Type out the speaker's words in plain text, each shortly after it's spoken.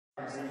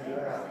Are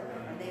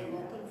they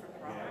looking for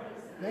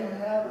properties? They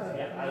have a.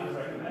 Yeah, I would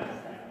recommend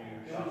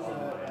if you shop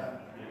online.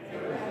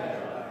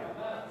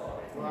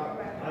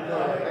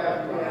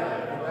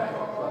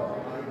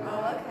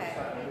 Oh, okay.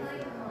 All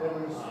right. Well,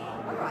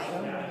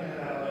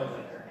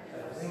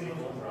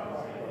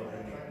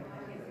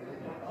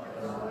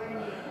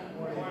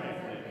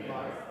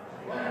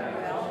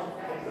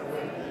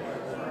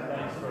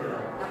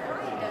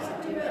 Brian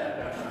doesn't do it.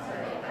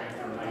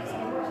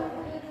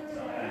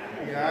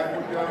 Yeah, I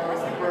put you on the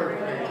first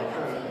page.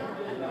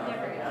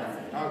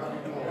 How's he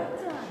doing?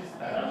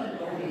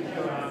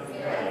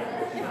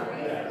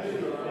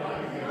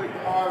 The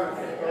car is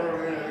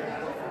early.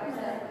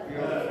 You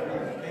know,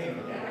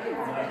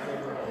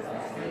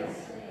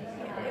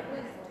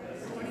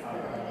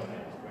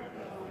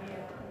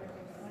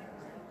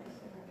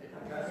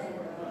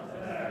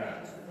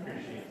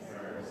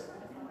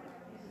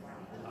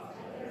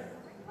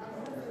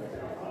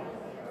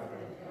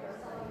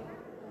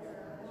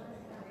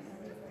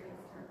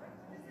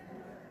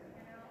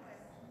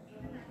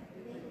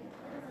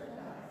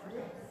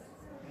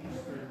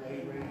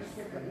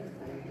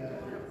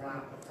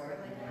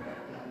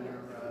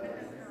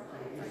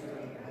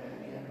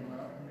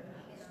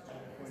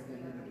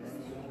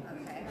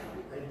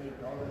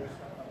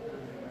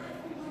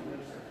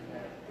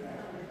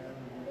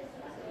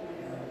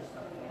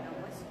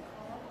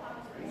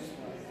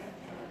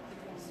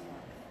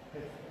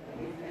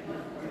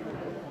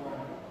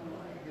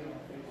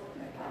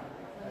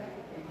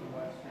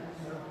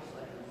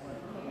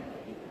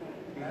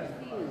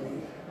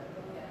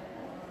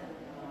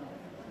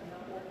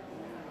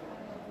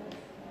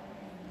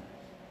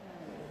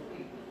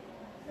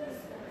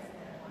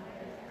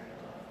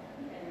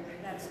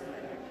 That's good.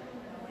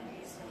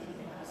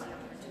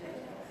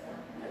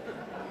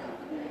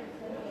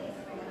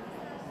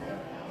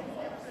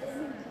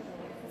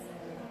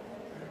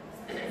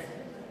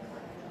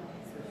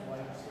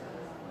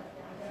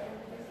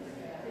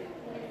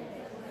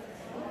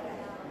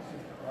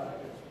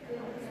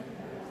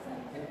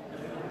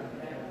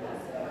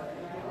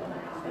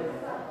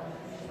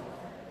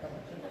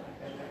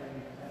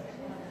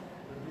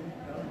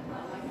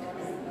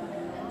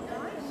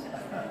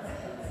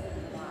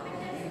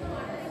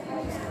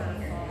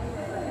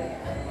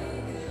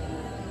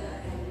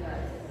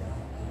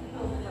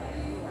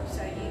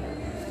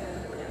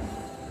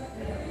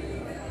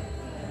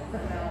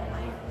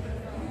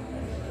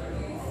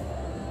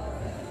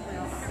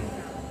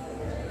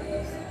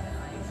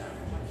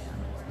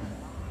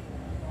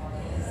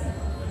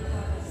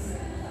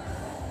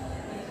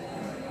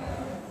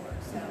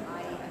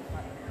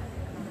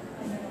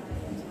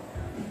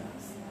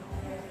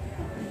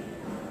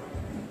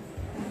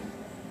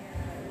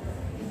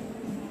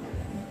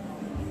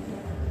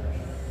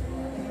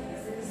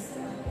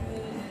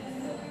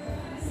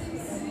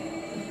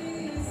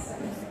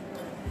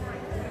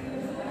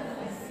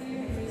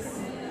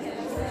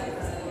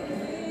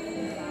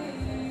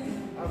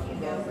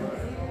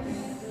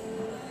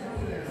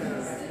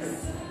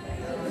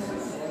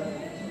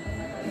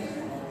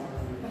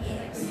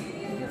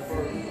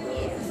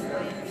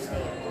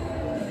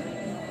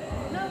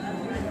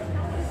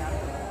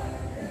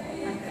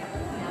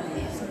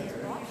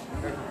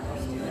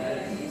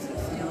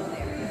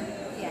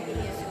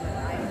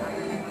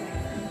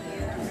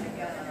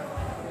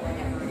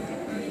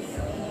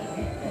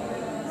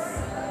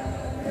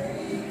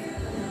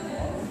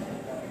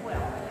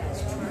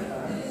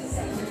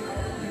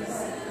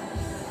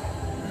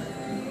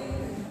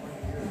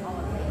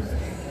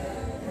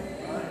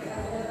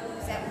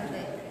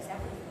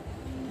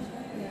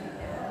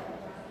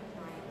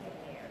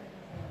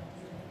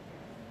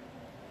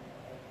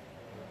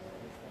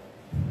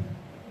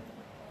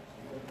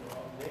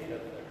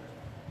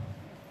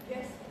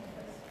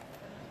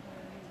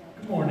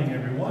 Good morning,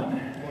 everyone,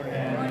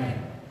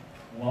 and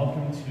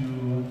welcome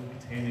to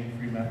Attaining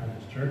Free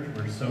Methodist Church.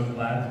 We're so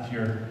glad that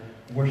you're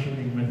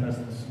worshiping with us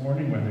this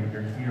morning, whether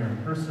you're here in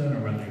person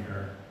or whether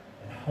you're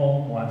at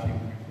home watching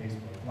through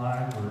Facebook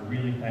Live. We're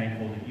really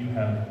thankful that you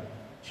have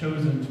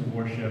chosen to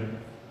worship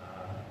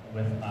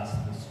with us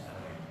this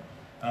morning.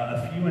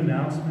 A few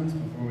announcements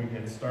before we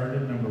get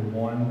started. Number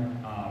one,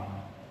 I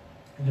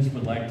just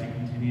would like to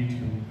continue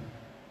to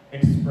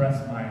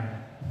express my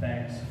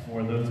thanks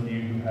for those of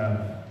you who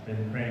have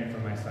been praying for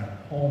my son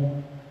at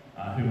home,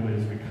 who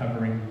is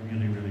recovering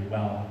really, really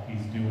well.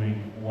 He's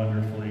doing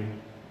wonderfully.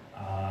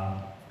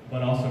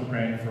 But also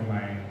praying for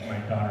my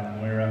daughter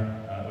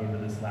Moira over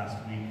this last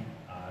week,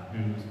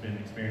 who's been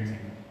experiencing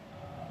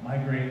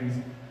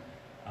migraines.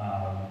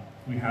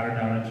 We had her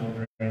down at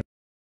Children's.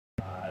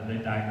 They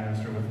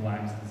diagnosed her with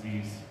Lyme's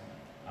disease.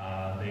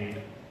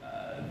 They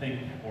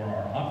think or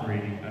are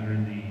operating under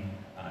the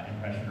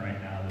impression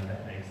right now that the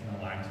headaches and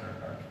the Lyme's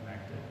are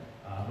connected.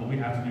 But we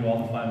have to do all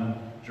the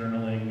fun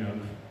journaling of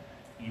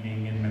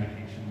eating and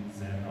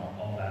medications and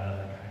all that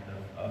other kind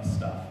of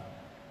stuff.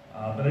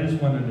 But I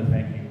just wanted to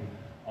thank you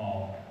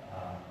all.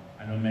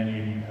 I know many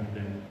of you have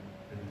been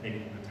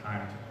taking the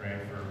time to pray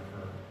for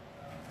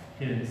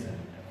kids and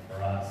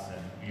for us,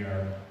 and we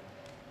are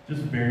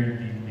just very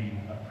deeply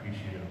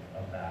appreciative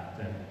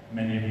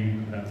many of you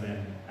who have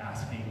been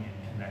asking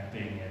and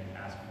connecting and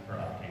asking for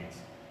updates.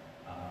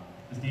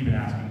 Just even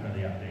asking for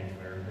the updates,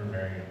 we're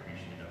very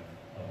appreciative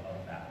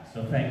of that.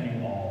 So thank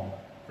you all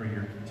for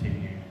your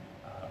continued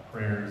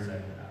prayers.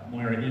 And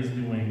Moira is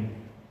doing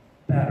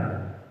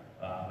better,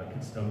 but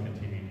can still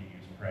continue to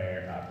use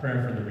prayer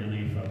for the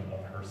relief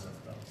of her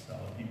system. So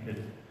if you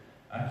could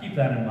keep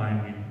that in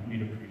mind,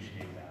 we'd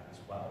appreciate that as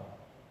well.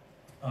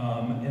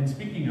 And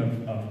speaking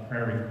of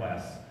prayer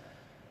requests,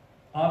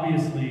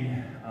 obviously,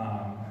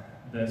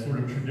 the sort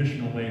of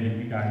traditional way that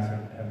you guys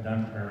have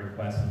done prayer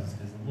requests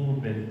is a little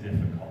bit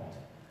difficult.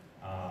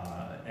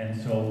 And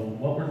so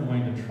what we're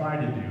going to try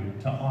to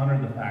do to honor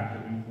the fact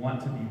that we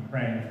want to be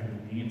praying for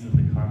the needs of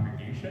the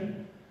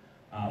congregation,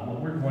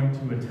 what we're going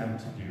to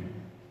attempt to do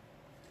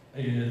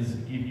is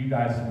give you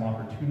guys some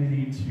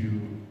opportunity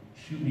to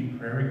shoot me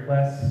prayer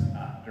requests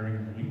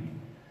during the week.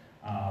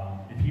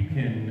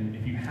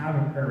 If you have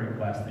a prayer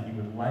request that you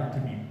would like to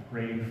be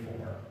prayed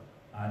for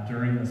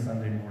during the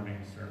Sunday morning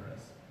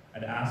service,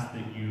 I'd ask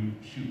that you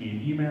shoot me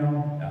an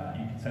email.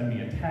 You can send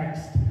me a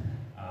text.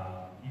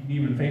 You can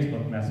even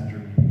Facebook Messenger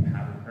me if you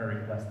have a prayer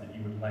request that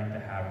you would like to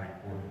have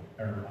recorded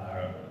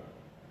or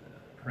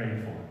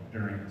prayed for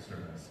during the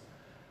service.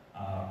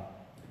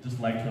 Just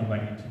like to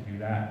invite you to do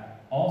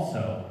that.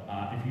 Also,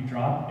 if you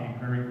drop a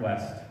prayer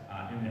request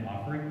in the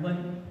offering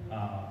plate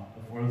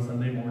before the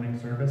Sunday morning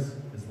service,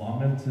 as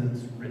long as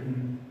it's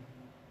written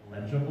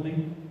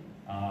legibly,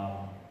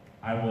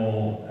 I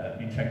will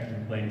be checking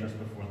the plate just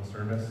before the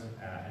service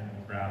and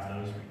we'll grab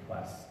those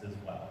requests as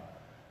well.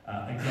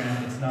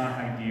 Again, it's not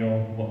ideal.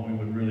 What we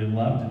would really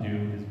love to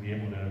do is be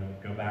able to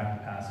go back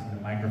to passing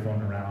the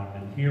microphone around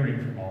and hearing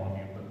from all of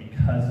you, but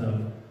because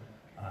of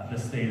the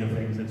state of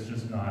things, it's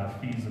just not a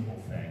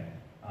feasible thing.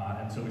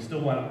 And so we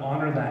still want to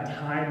honor that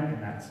time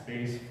and that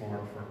space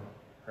for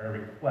prayer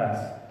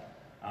requests,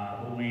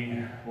 but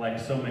we, like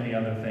so many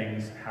other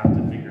things, have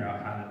to figure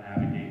out how to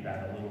navigate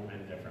that a little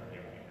bit differently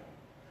right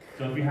now.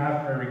 So if you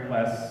have prayer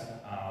requests,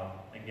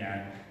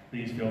 again,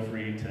 please feel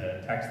free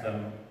to text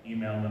them,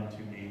 email them to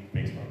me,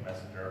 Facebook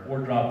Messenger, or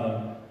drop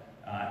them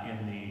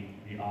in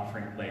the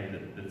offering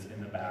plate that's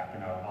in the back,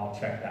 and I'll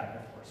check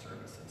that before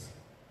services.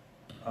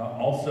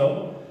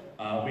 Also,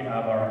 we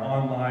have our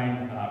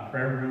online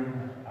prayer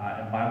room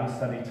and Bible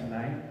study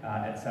tonight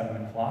at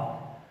 7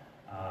 o'clock.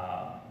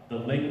 The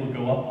link will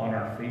go up on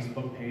our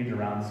Facebook page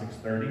around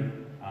 6:30.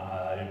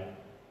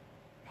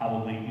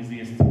 Probably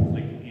easiest to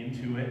click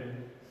into it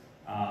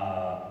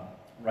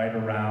right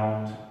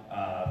around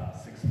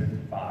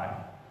 6:55.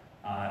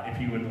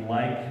 If you would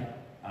like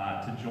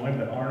to join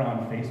but aren't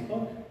on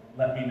Facebook,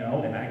 let me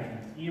know and I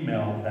can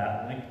email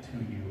that link to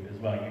you as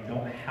well. You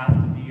don't have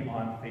to be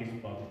on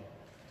Facebook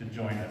to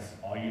join us.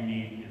 All you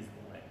need is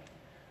the link.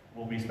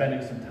 We'll be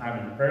spending some time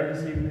in prayer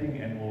this evening,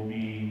 and we'll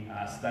be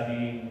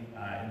studying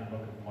in the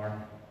book of Mark,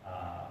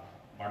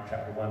 Mark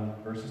chapter 1,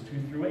 verses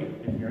 2 through 8,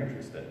 if you're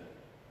interested.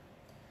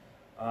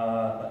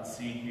 Let's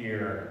see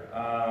here.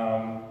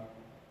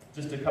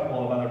 Just a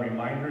couple of other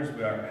reminders.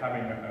 We are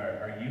having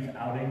our youth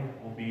outing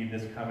will be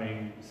this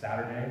coming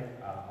Saturday,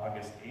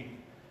 August 8th.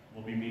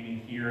 We'll be meeting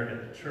here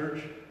at the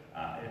church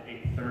at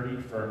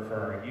 8:30 for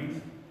our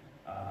youth.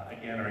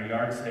 Again, our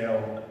yard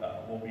sale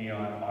will be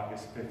on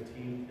August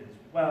 15th as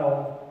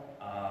well.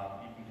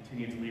 You can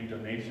continue to leave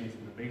donations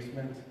in the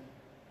basement.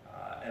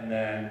 And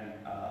then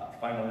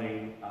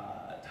finally,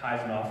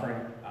 tithes and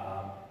offering.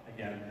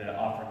 Again, the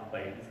offering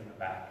plate is in the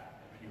back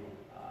if you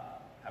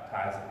have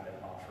tithes and an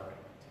offering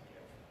to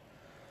give.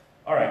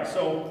 All right,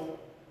 so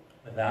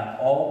with that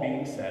all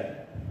being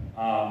said,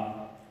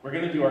 we're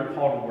going to do our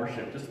call to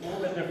worship just a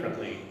little bit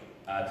differently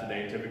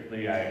today.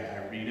 Typically,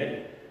 I read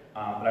it,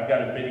 but I've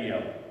got a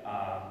video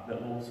that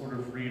will sort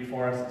of read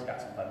for us. It's got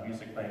some fun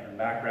music playing in the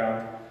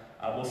background.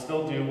 We'll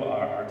still do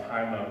our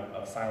time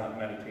of silent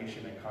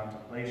meditation and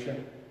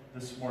contemplation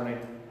this morning,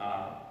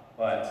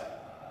 but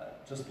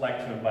just like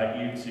to invite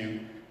you to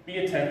be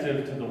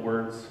attentive to the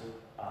words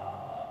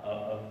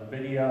of the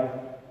video,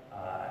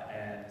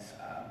 and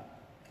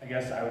I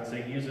guess I would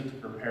say use it to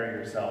prepare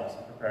yourselves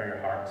and prepare your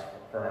hearts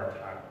for our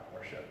time of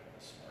worship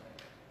this morning.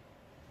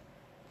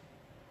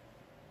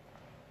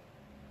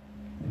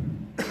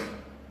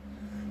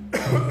 The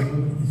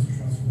Lord is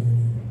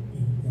trustworthy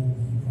in all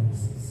he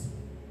promises,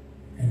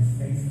 and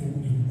faithful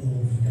in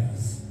all he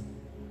does.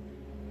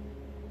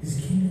 His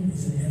kingdom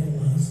is an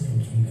everlasting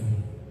kingdom,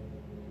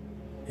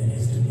 and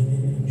his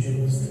dominion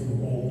endures through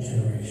all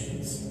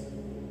generations.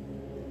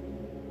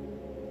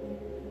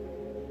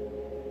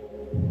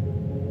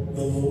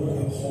 The Lord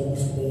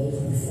upholds all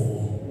who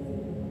fall,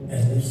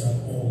 and lifts up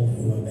all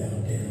who are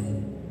bowed down.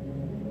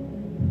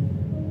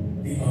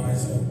 The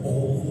eyes of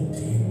all look to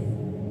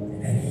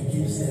him, and he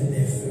gives them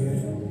their food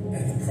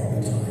at the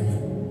proper time.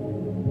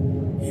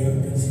 He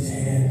opens his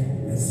hand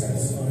and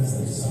satisfies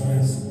the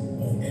desires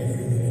of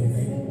every living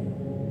thing.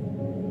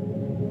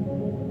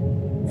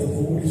 The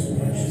Lord is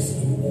righteous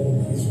in all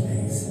his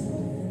ways,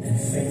 and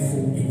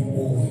faithful in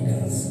all he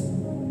does.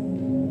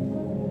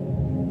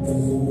 The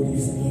Lord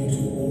is near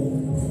to all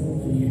who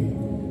call on him,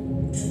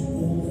 to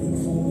all who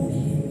call on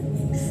him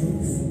in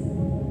truth.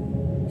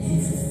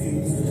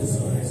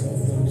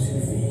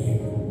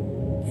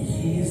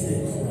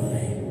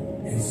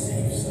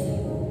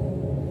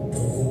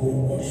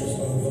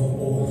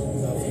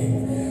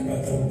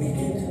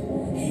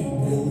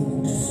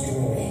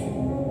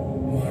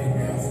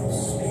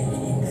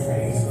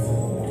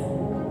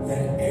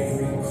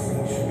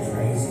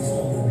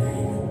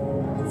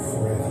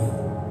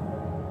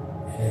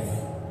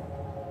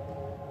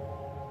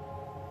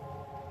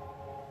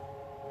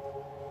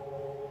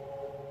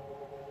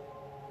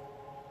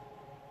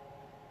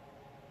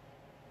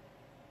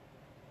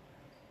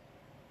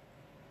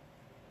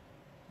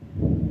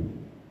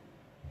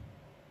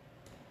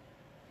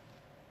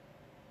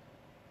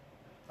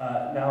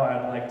 Now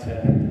I'd like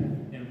to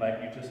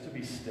invite you just to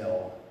be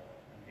still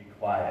and be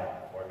quiet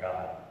before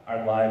God.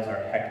 Our lives are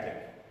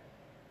hectic.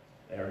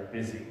 They are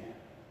busy,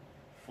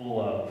 full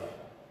of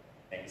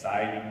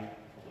anxiety,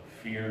 full of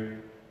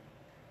fear,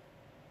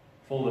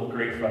 full of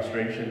great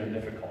frustration and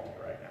difficulty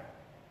right now.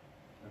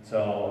 And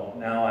so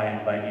now I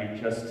invite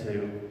you just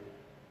to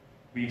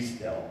be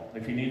still.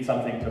 If you need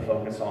something to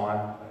focus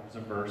on,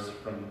 there's a verse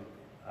from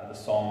the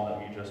psalm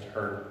that we just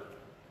heard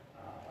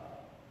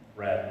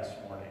read this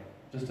morning.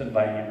 Just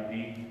invite you to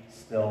be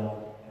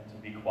still and to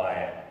be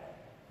quiet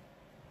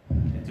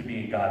and to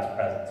be in God's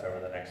presence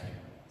over the next few minutes.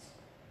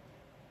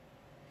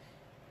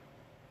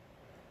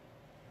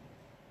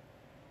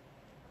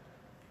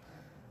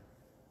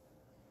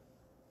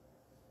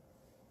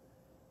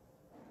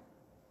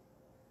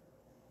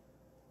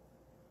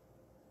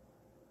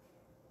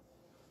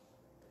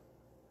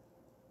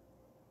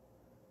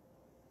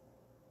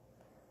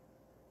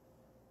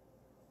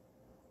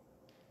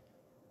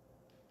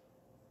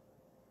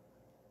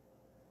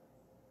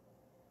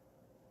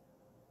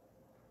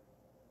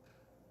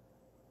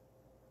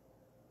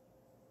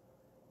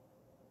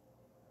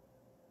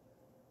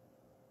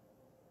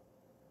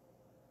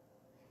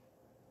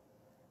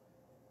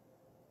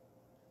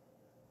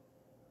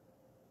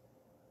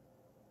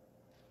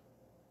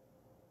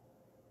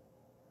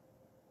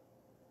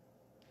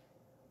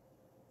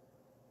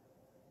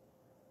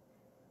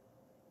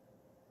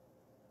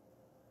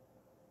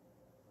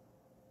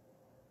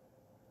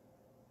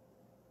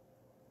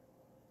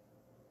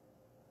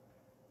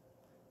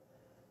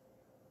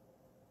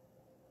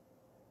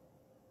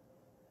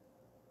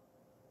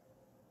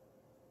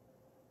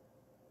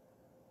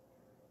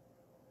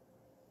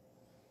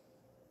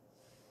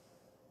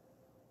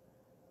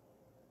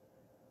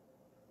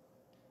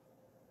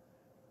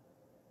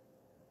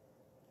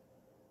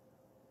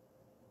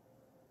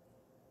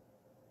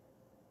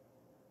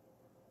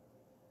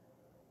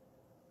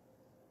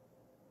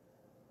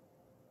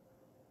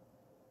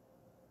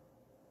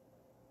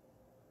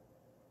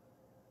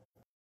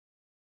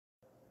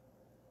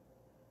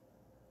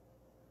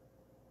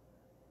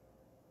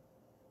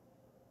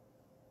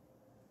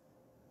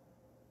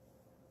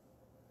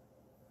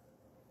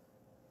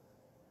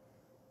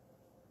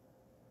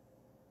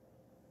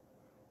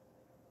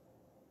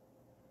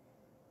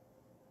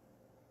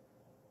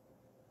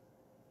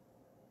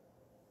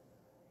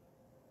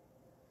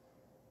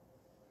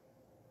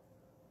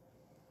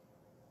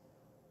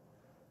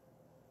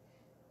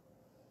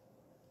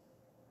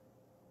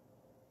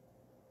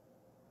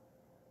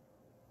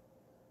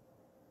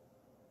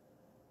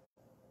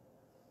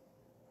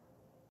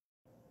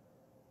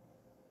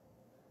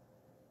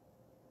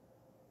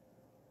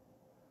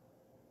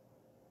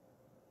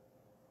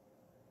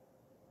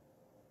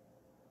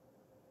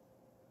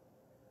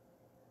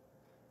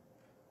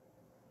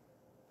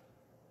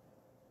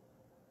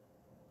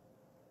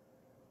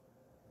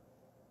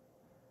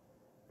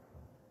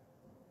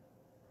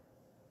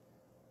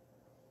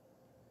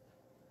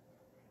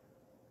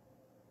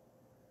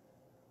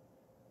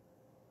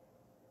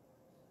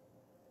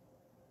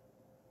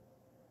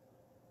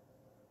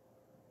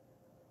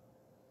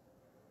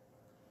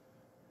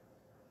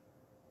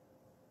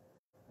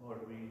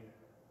 Lord, we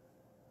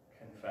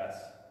confess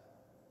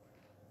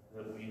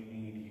that we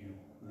need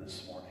you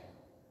this morning.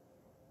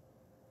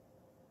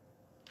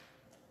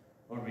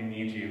 Lord, we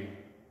need you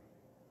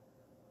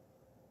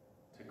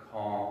to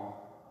calm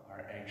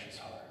our anxious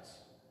hearts,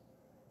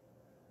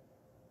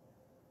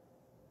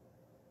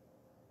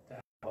 to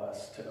help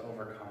us to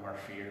overcome our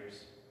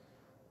fears.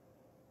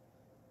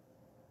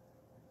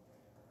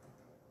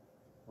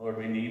 Lord,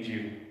 we need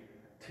you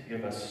to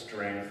give us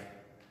strength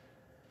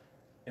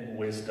and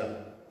wisdom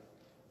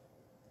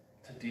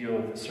to deal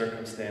with the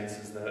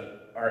circumstances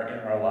that are in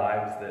our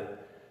lives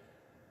that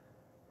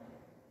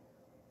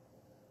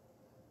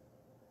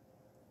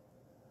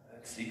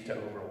seek to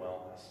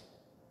overwhelm us.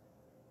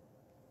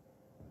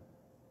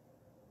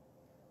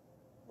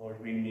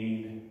 Lord, we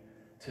need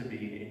to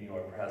be in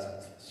your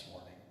presence this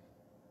morning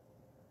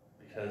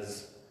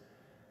because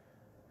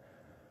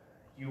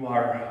you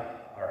are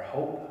our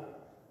hope.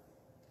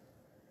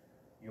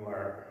 You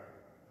are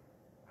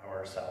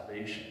our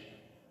salvation.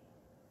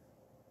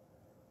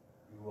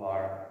 You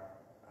are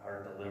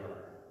our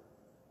deliverer.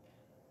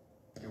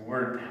 Your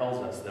word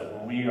tells us that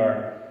when we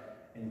are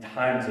in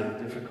times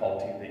of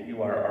difficulty, that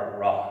you are our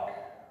rock,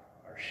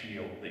 our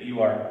shield, that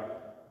you are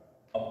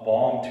a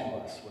balm to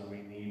us when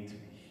we need to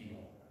be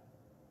healed.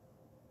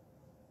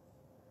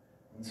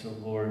 And so,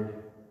 Lord,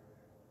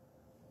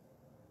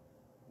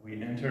 we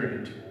enter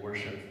into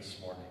worship this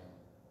morning,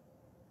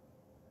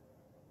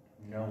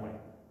 knowing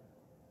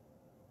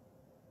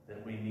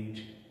that we need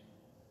you,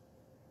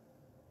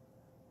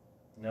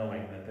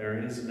 knowing that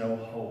there is no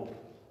hope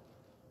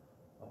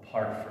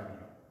apart from you.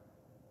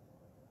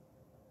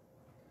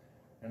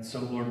 And so,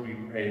 Lord, we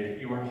pray that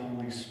your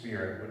Holy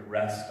Spirit would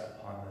rest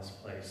upon this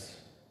place.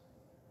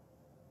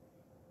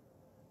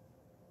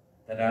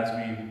 That as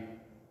we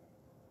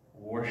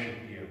worship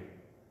you,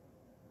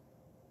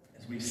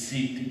 as we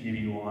seek to give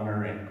you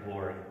honor and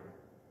glory,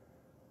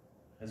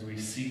 as we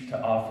seek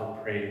to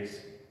offer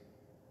praise,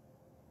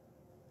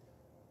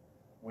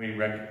 we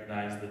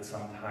recognize that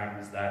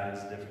sometimes that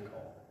is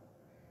difficult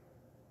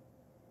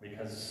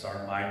because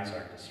our minds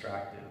are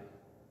distracted,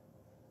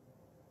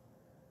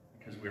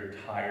 because we're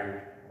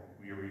tired or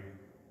weary.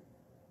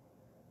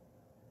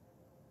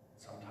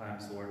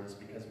 Sometimes, Lord, it's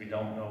because we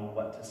don't know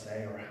what to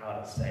say or how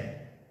to say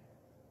it.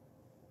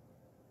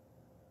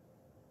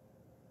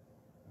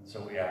 And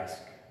so we ask,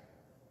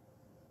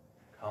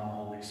 come,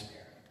 Holy Spirit.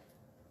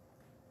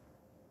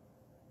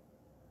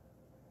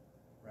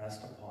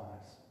 Rest upon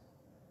us.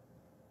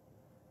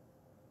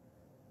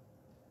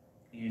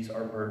 Ease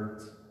our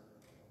burdens.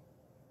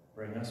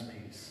 Bring us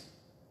peace.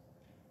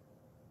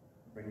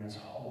 Bring us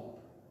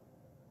hope.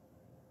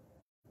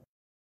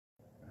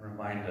 And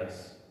remind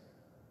us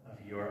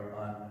of your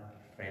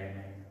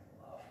unfailing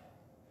love.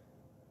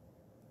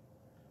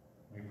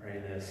 We pray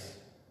this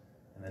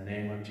in the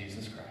name of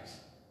Jesus Christ.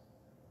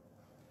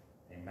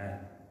 Amen.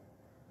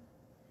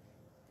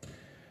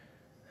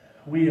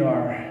 We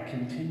are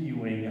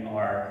continuing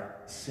our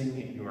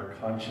Sing Your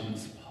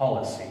Conscience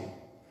policy.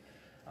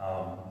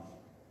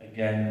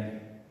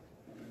 Again,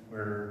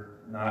 we're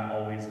not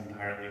always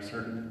entirely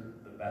certain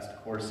the best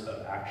course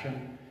of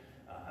action,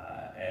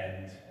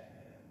 and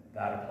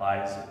that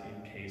applies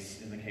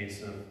in the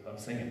case of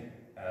singing.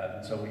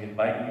 And so we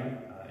invite you,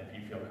 if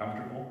you feel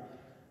comfortable,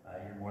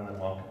 you're more than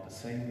welcome to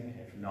sing.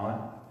 If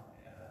not,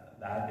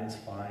 that is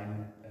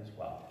fine as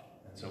well.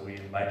 And so we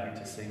invite you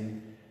to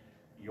sing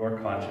Your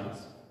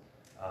Conscience.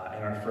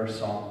 And our first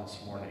song this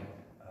morning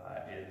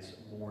is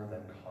More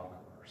Than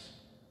Conquerors.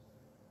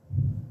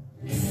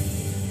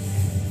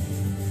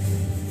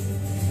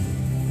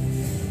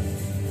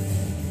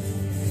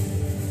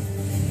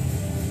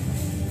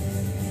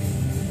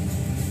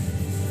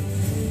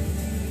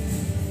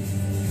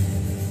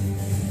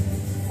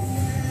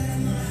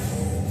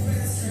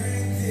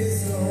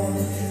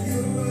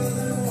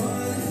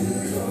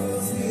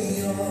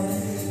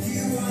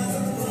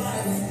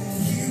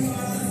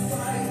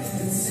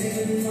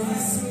 In my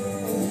soul,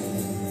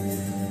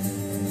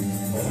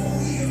 oh,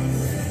 your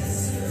presence.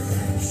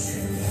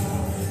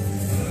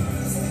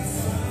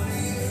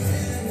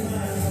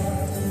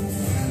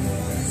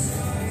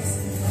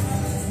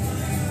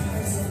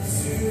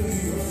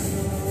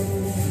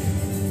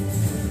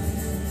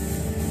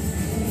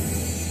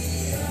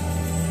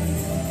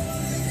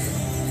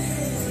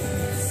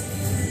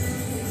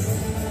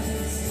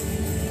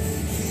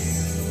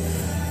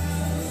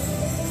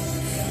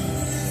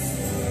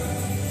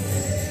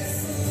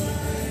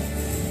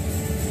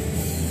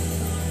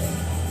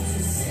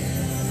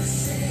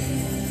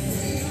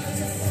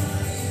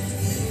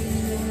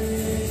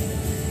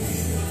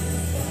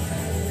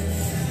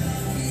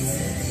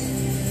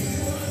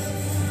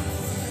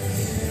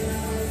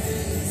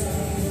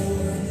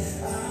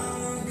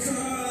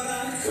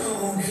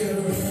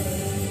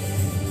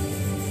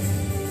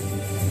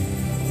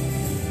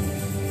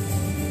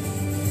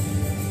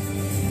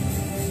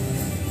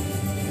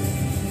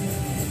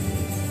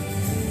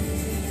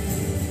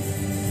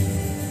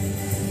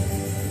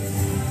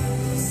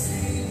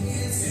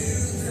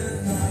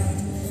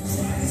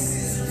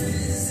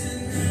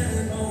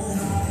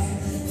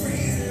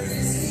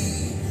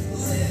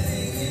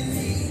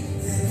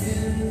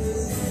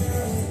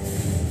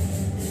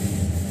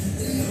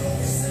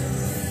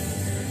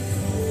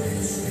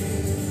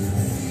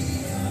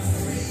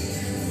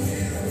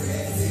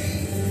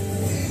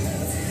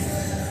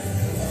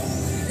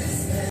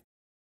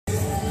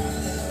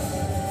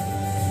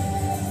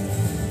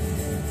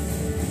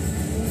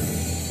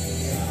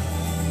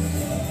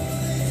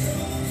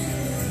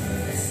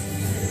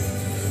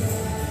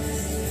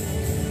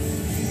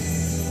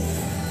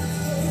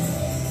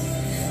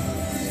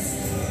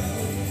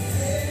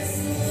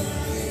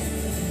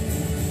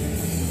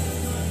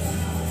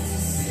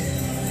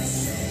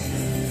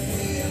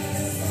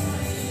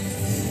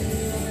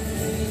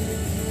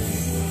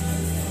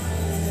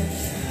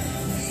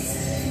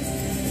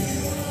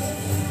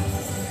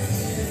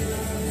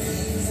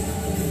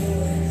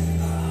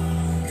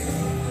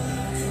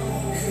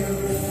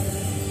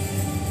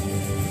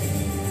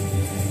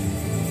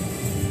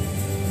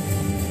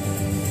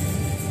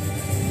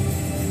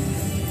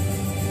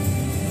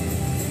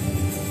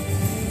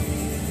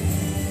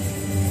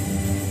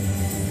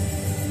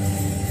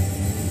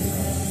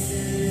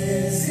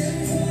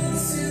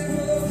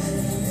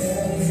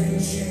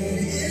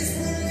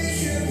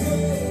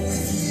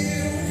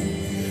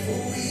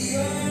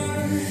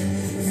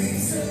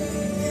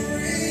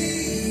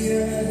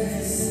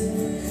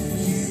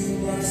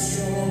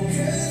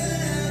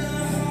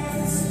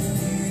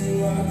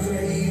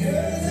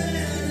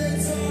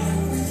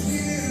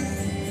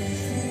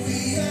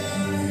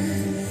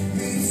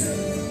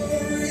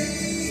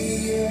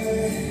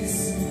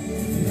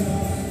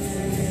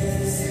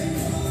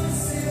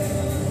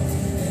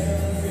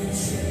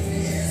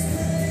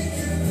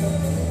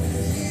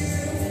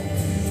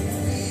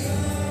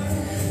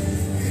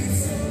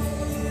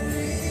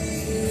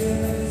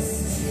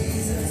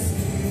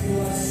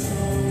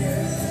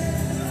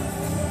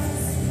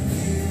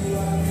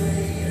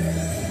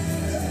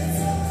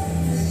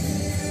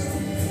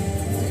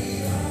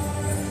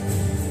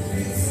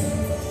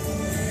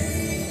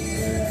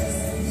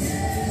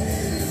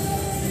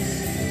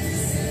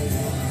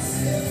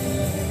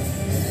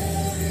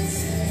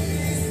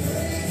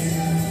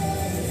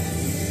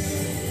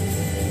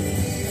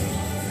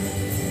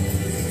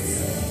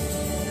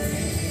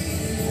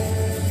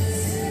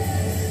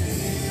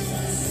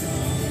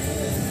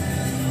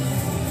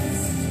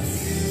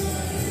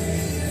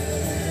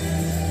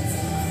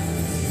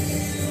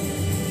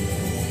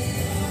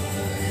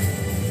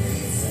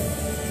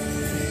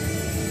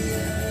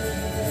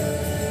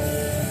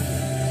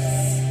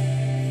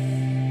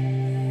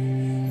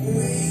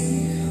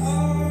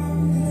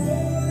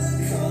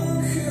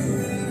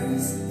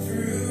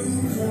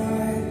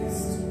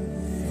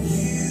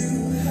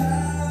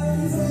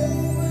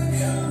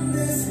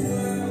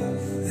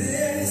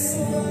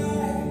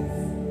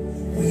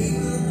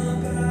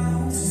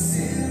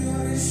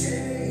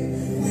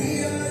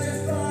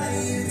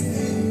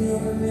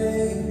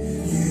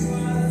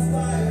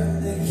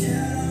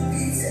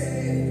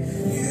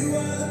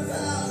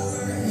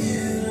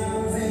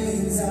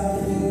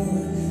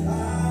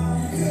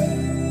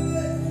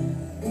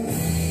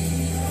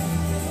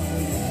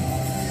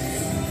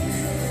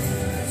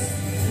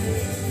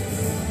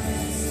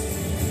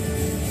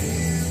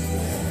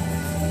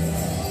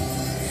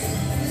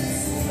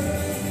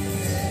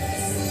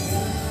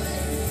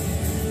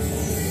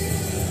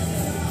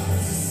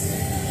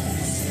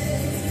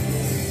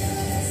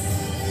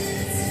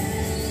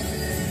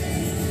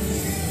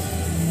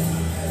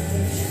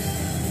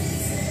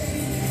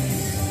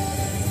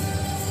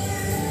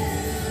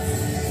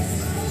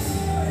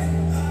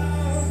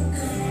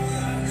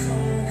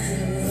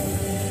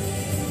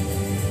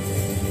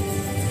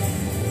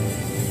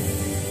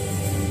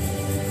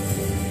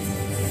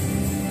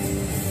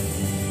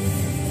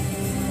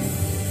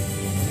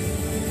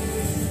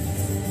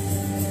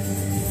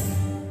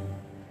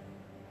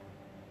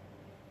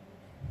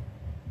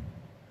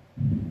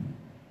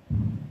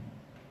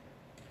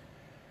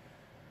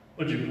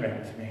 Would you pray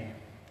with me?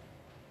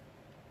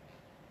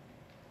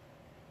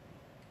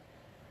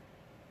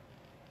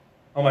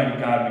 Almighty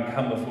God, we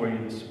come before you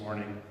this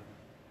morning,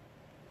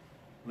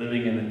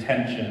 living in the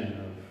tension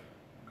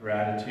of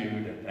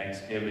gratitude and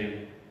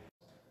thanksgiving.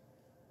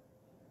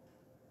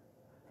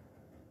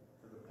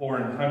 For the poor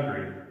and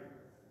hungry,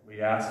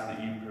 we ask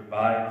that you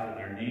provide for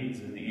their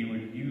needs and that you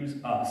would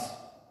use us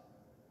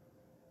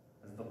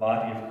as the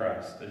body of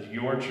Christ, as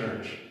your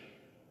church,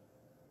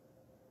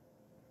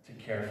 to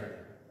care for them.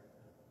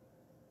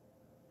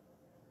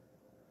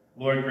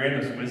 Lord,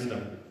 grant us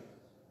wisdom.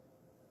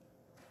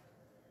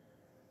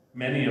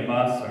 Many of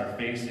us are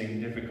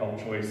facing difficult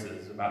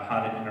choices about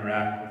how to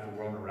interact with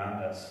the world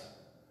around us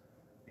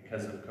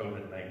because of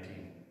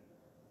COVID-19.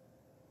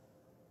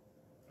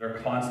 They're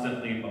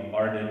constantly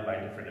bombarded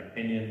by different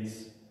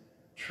opinions,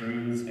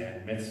 truths,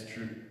 and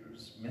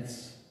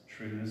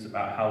mistruths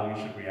about how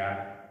we should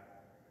react.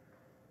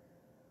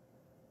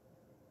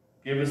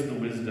 Give us the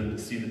wisdom to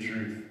see the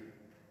truth,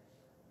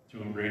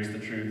 to embrace the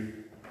truth,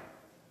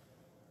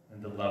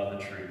 and to love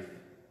the truth.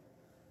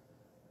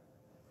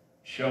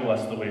 Show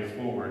us the way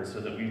forward so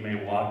that we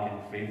may walk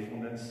in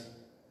faithfulness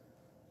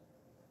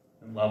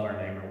and love our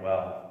neighbor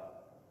well.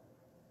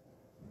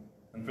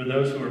 And for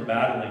those who are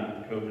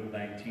battling with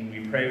COVID-19,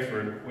 we pray for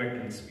a quick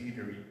and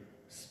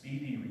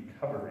speedy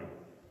recovery.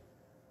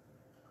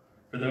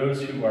 For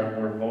those who are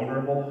more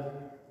vulnerable,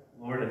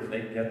 Lord, if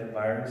they get the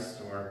virus,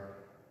 or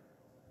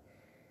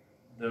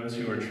those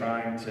who are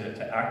trying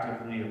to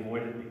actively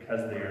avoid it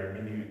because they are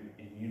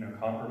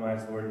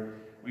immunocompromised, Lord,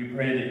 we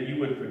pray that you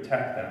would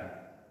protect them,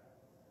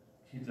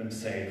 keep them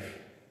safe.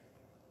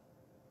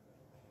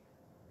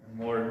 And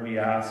Lord, we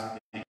ask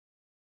that you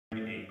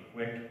bring a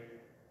quick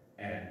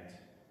end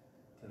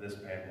to this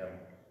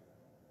pandemic.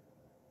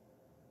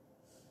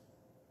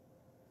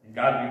 And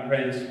God, we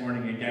pray this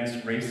morning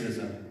against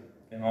racism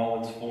in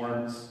all its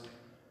forms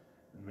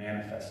and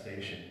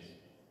manifestations.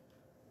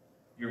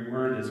 Your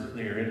word is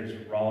clear. It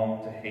is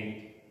wrong to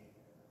hate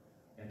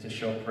and to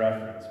show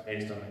preference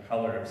based on the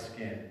color of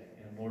skin.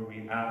 And Lord,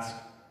 we ask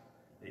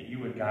that you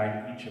would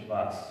guide each of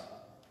us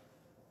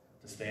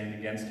to stand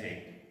against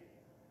hate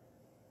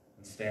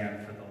and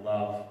stand for the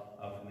love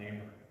of neighbor,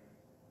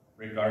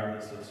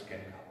 regardless of skin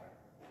color.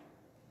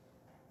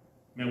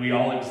 May we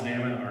all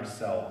examine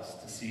ourselves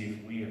to see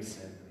if we have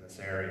sinned in this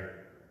area.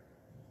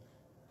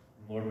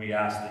 And Lord, we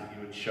ask that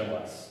you would show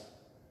us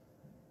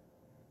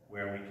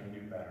where we can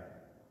do better.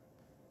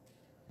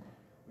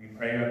 We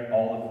pray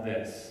all of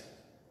this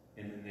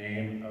in the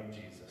name of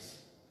Jesus.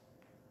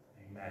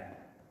 Amen.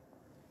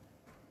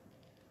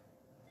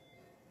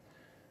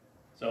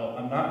 So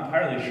I'm not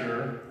entirely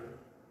sure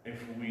if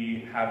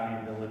we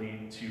have the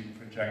ability to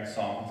project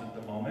songs at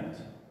the moment.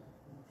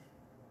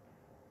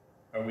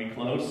 Are we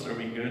close? Are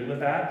we good with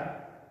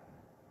that?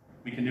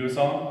 We can do a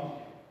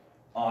song?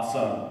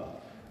 Awesome.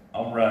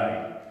 All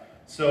right.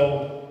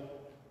 So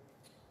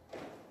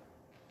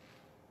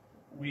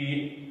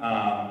we,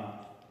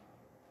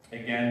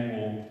 again,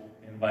 will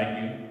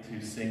invite you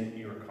to sing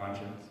your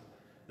conscience.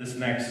 This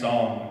next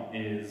song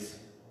is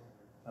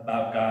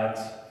about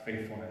God's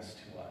faithfulness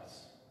to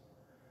us.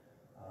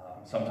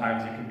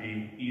 Sometimes it can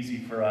be easy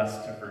for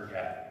us to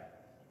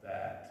forget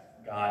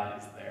that God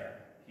is there.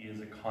 He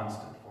is a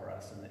constant for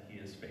us and that he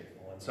is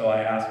faithful. And so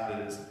I ask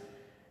that as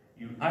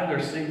you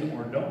either sing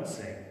or don't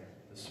sing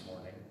this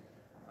morning,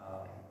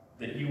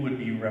 that you would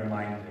be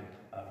reminded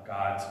of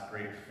God's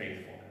great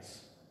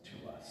faithfulness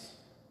to us.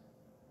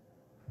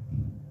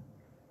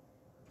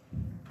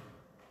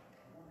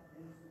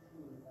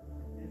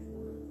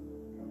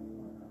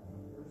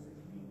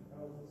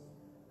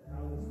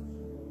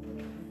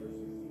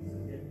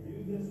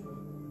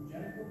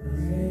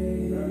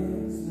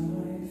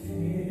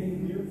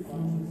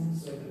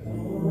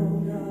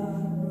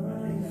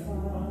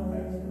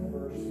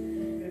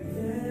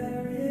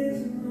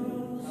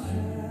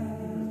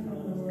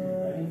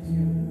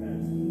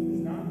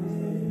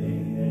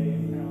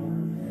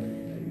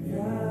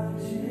 God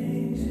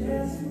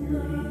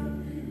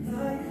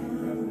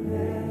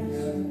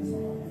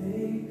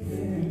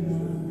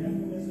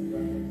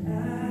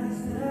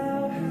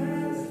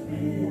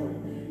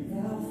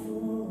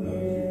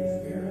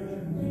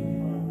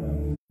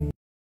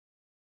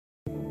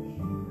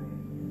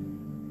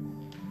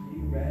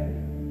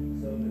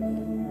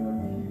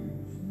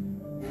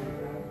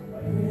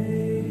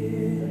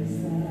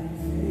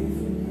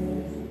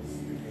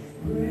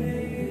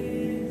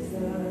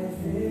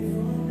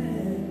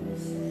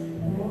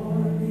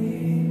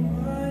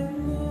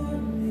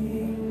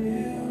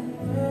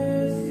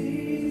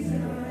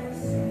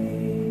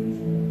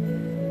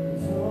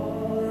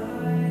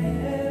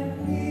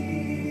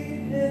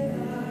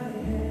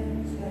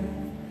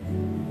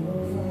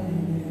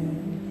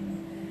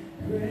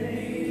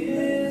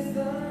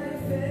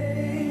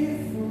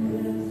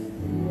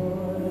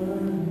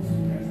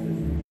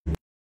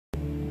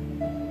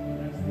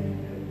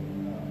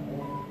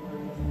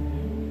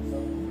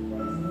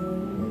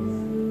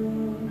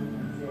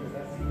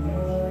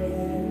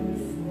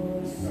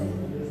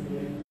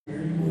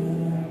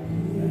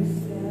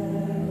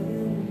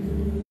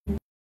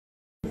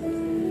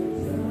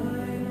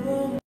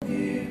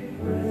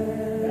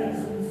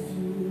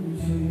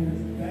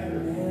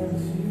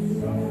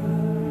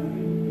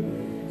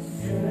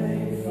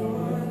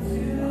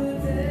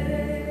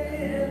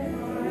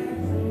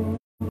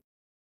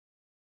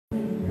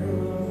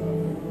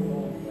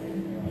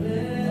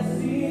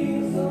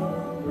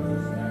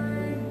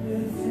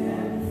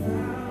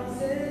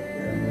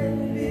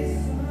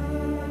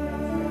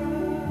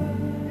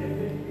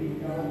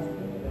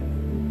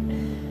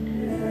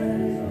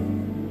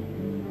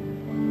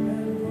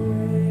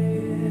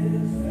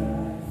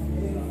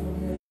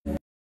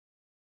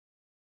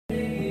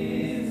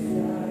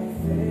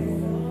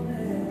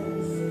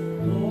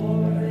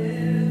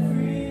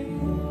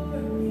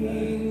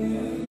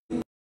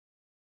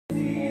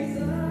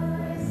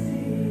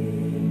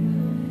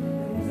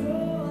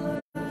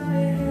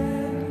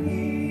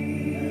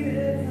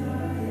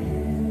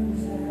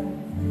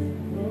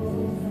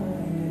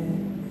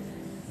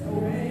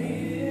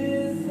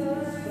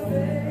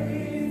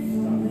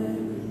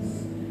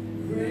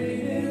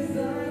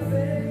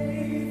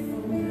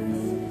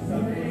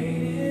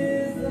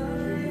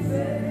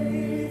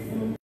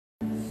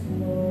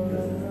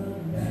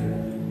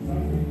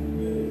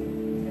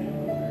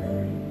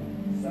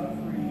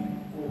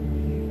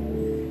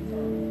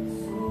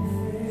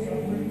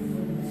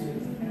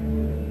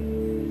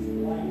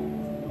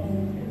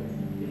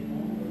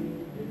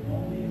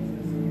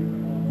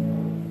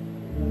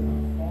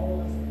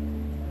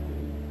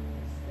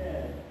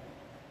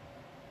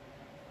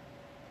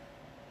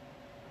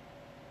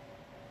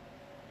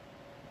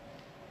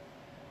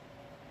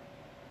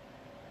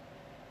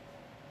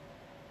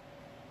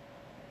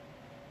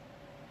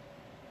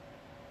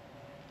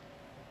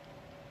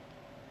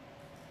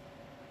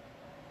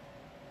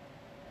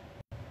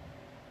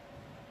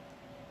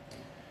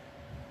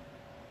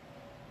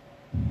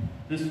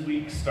This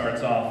week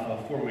starts off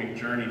a 4-week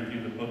journey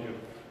through the book of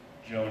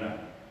Jonah.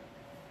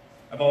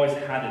 I've always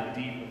had a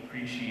deep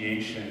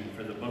appreciation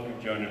for the book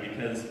of Jonah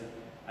because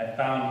I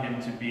found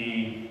him to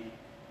be,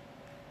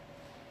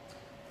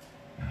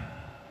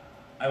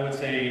 I would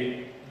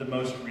say, the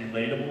most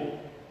relatable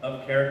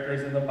of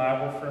characters in the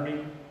Bible for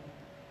me.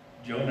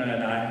 Jonah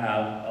and I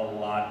have a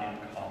lot in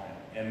common,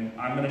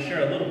 and I'm going to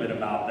share a little bit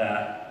about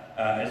that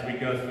as we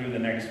go through the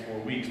next 4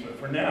 weeks. But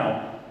for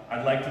now,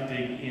 I'd like to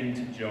dig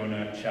into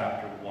Jonah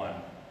chapter 1.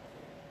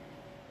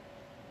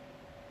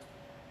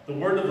 The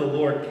word of the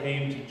Lord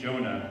came to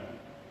Jonah,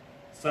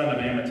 son of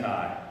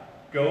Amittai.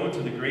 Go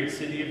to the great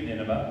city of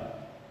Nineveh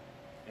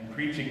and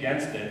preach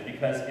against it,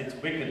 because its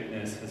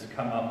wickedness has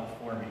come up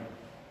before me.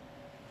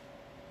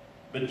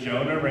 But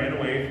Jonah ran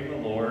away from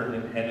the Lord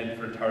and headed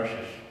for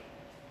Tarshish.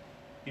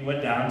 He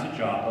went down to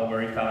Joppa,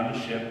 where he found a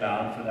ship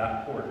bound for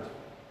that port.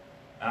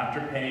 After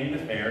paying the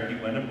fare, he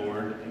went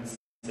aboard and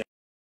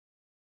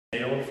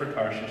sailed for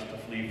Tarshish to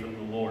flee from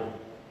the Lord.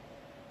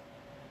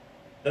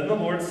 Then the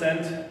Lord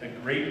sent a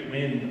great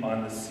wind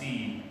on the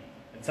sea,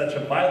 and such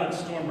a violent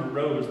storm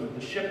arose that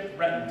the ship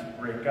threatened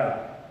to break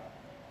up.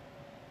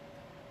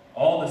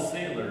 All the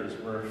sailors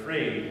were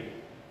afraid,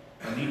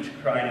 and each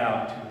cried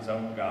out to his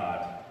own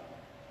God,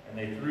 and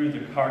they threw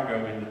the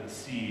cargo into the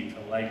sea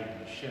to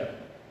lighten the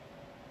ship.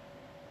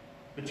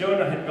 But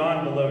Jonah had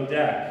gone below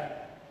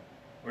deck,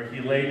 where he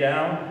lay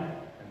down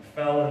and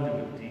fell into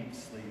a deep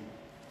sleep.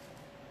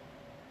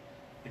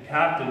 The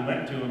captain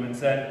went to him and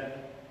said,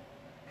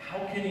 "How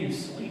can you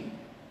sleep?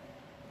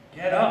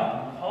 Get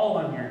up and call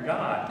on your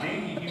God.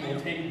 Maybe he will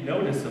take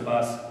notice of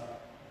us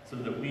so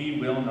that we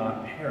will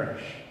not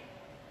perish."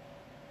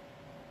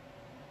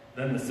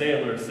 Then the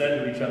sailors said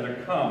to each other,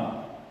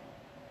 "Come,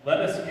 let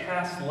us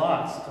cast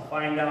lots to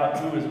find out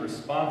who is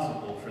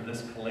responsible for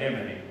this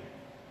calamity."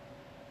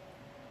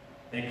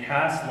 They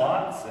cast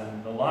lots,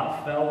 and the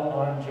lot fell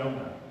on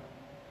Jonah.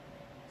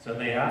 So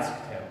they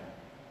asked him,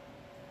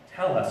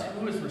 "Tell us,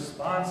 who is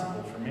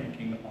responsible for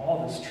making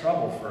all this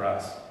trouble for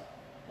us?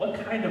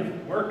 What kind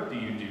of work do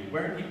you do?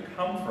 Where do you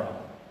come from?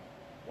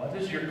 What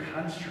is your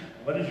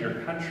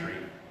country?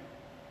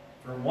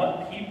 From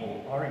what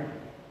people are you?"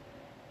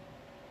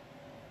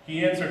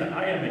 He answered,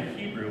 "I am a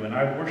Hebrew, and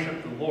I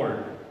worship the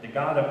Lord, the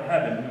God of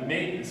heaven, who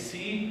made the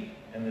sea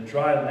and the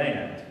dry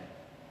land."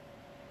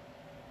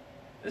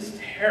 This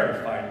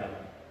terrified them,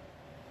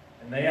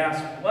 and they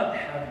asked, "What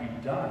have you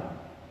done?"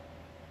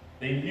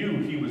 They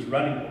knew he was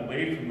running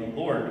away from the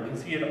Lord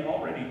because he had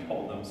already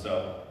told them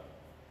so.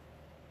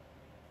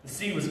 The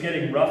sea was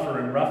getting rougher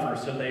and rougher,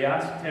 so they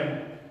asked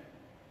him,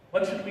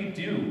 "What should we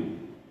do?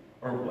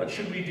 Or what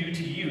should we do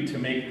to you to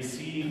make the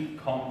sea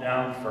calm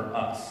down for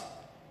us?"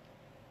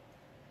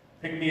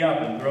 "Pick me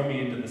up and throw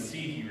me into the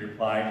sea," he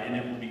replied, "and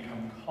it will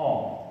become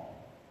calm.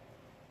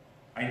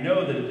 I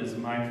know that it is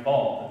my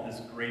fault that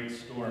this great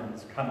storm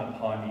has come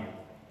upon you."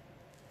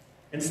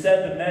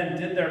 Instead, the men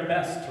did their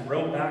best to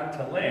row back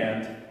to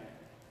land,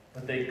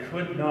 but they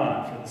could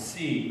not, for the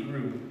sea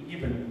grew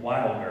even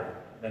wilder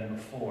than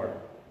before.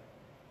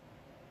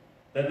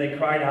 Then they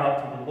cried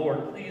out to the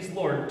Lord, "Please,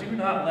 Lord, do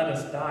not let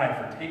us die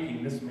for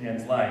taking this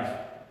man's life.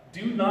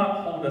 Do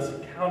not hold us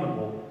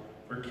accountable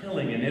for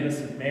killing an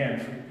innocent man,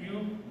 for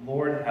you,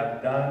 Lord,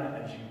 have done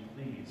as you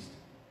pleased."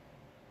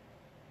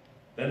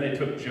 Then they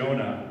took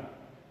Jonah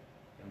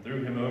and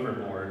threw him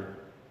overboard,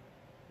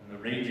 and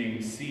the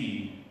raging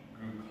sea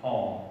grew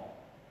calm.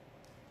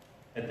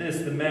 At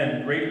this, the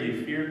men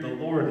greatly feared the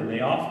Lord, and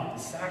they offered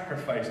the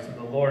sacrifice to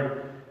the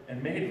Lord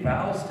and made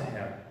vows to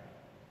him.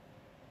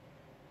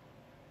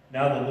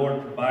 Now the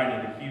Lord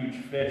provided a huge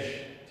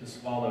fish to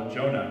swallow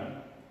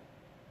Jonah.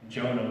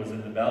 Jonah was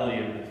in the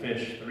belly of the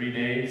fish 3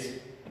 days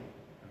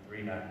and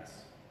 3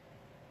 nights.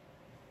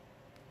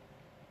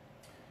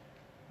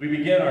 We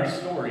begin our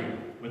story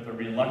with a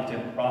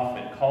reluctant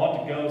prophet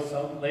called to go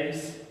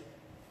someplace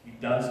he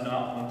does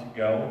not want to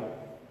go,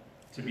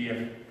 to be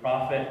a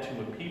prophet to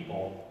a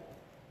people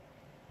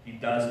he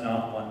does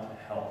not want to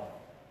help.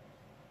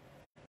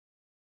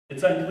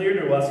 It's unclear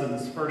to us in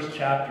this first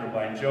chapter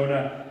why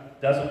Jonah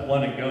doesn't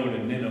want to go to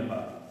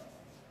Nineveh.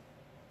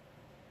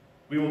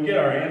 We will get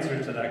our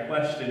answer to that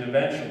question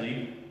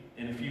eventually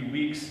in a few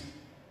weeks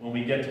when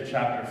we get to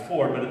chapter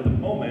 4, but at the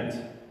moment,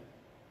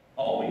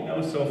 all we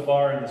know so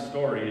far in the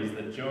story is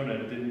that Jonah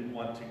didn't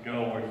want to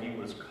go where he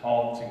was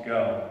called to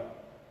go,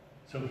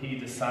 so he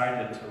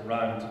decided to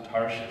run to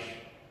Tarshish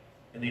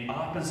in the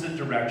opposite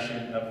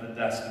direction of the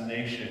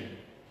destination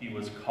he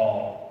was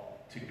called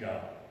to go.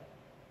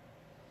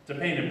 To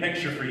paint a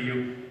picture for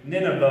you,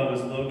 Nineveh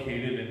was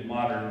located in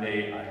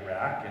modern-day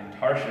Iraq, and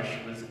Tarshish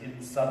was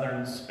in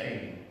southern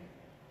Spain.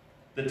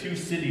 The two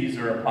cities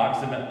are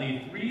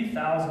approximately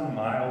 3,000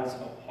 miles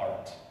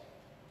apart.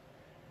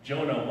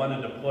 Jonah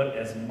wanted to put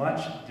as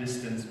much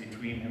distance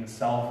between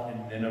himself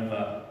and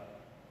Nineveh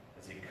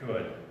as he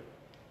could,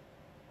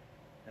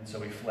 and so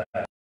he fled.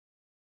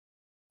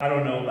 I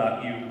don't know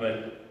about you,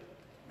 but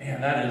man,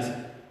 that is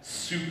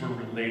super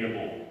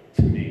relatable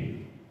to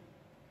me.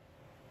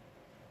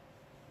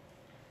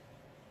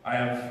 I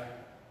have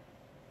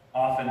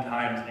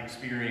oftentimes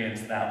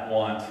experience that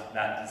want,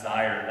 that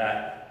desire,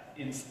 that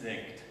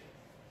instinct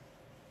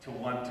to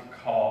want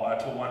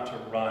to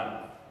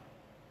run.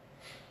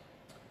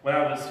 When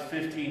I was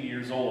 15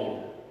 years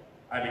old,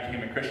 I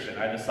became a Christian.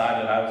 I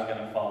decided I was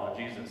going to follow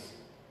Jesus.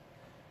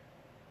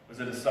 I was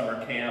at a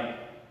summer camp.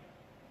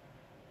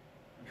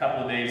 A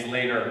couple of days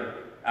later,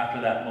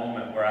 after that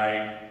moment where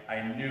I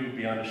knew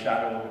beyond a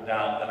shadow of a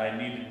doubt that I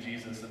needed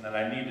Jesus and that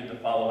I needed to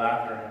follow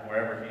after him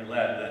wherever he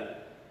led,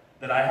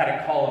 that I had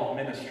a call of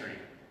ministry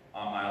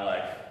on my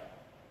life.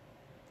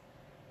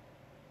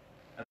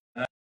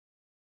 And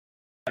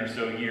or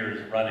so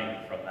years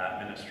running from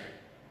that ministry.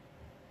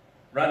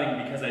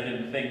 Running because I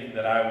didn't think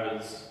that I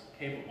was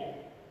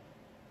capable.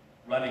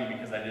 Running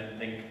because I didn't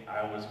think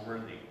I was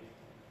worthy.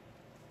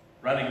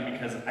 Running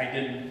because I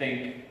didn't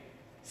think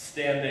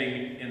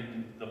standing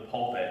in the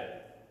pulpit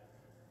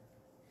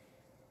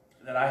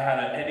that I had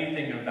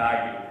anything of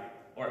value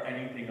or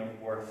anything of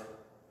worth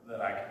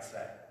that I could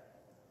say.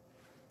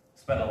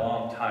 Spent a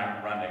long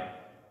time running.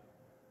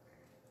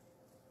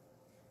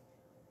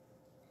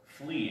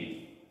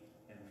 Fleeing,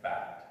 in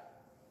fact.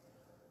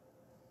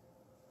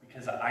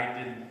 Because I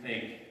didn't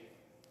think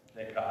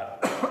that God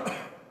would.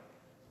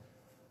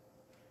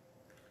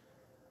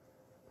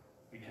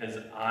 Because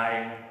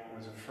I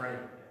was afraid.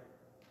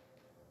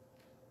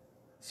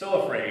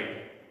 So afraid,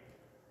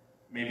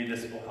 maybe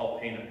this will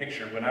help paint a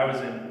picture. When I was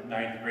in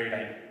 9th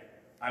grade,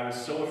 I was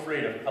so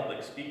afraid of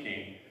public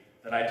speaking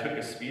that I took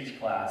a speech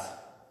class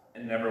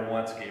and never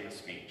once gave a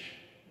speech.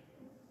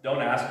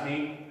 Don't ask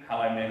me how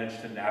I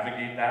managed to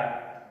navigate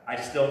that.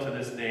 I still to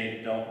this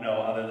day don't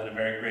know, other than a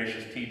very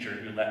gracious teacher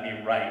who let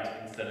me write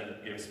instead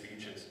of give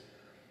speeches.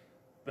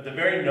 But the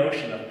very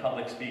notion of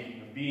public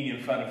speaking, of being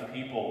in front of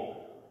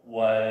people,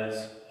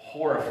 was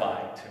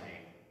horrifying to me.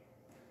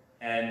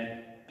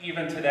 And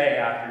even today,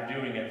 after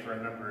doing it for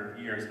a number of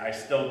years, I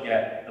still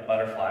get the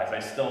butterflies. I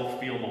still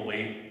feel the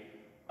weight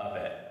of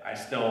it. I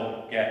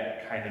still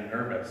get kind of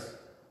nervous.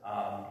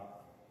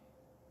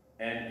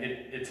 And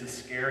it's a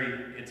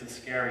scary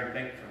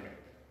thing for me.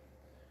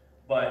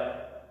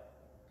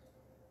 But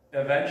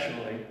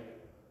eventually,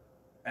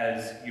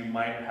 as you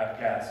might have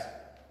guessed,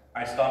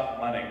 I stopped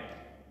running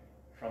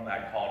from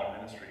that call to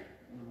ministry.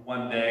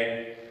 One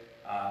day,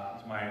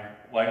 as my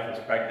wife was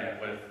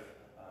pregnant with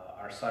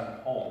our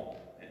son Cole,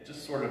 it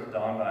just sort of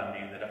dawned on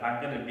me that if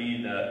I'm going to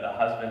be the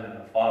husband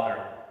and the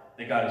father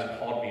that God has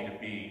called me to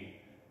be,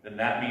 then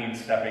that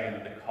means stepping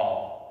into the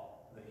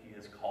call that he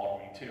has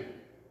called me to.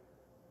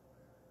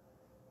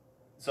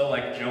 So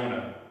like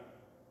Jonah,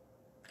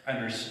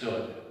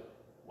 understood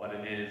what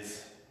it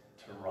is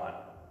to run,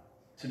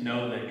 to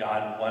know that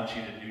God wants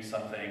you to do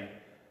something,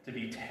 to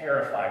be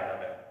terrified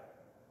of it,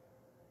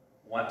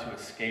 want to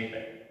escape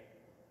it,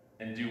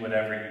 and do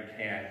whatever you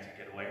can to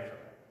get away from it.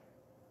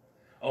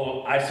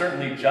 Oh, I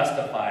certainly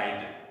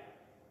justified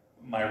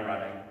my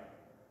running,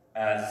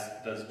 as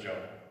does Jonah.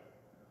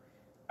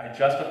 I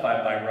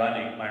justified my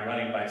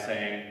running by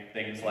saying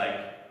things like,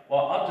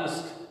 well, I'll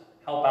just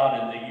help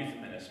out in the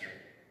youth ministry.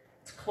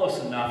 It's close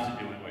enough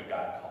to doing what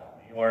God called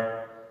me.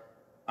 Or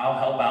I'll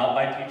help out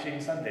by teaching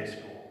Sunday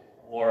school.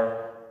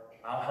 Or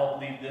I'll help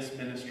lead this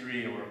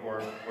ministry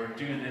or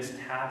do this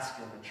task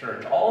in the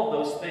church. All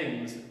of those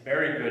things,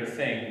 very good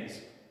things,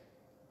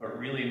 but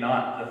really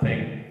not the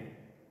thing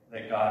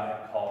that God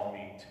had called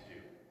me to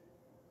do.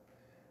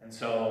 And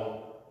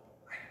so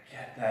I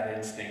get that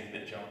instinct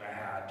that Jonah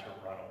had to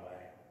run away.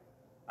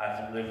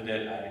 I've lived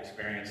it, I've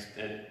experienced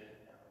it.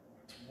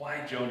 It's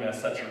why Jonah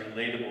is such a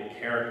relatable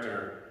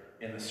character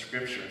in the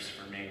scriptures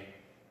for me.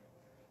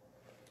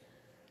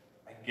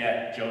 I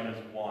get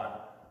Jonah's want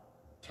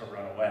to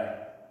run away.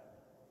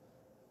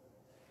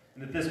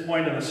 And at this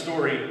point in the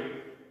story,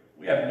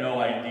 we have no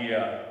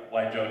idea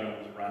why Jonah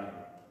was running.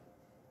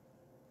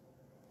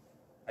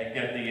 I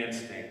get the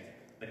instinct,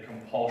 the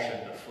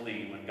compulsion to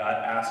flee when God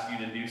asks you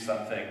to do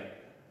something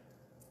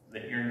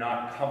that you're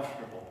not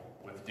comfortable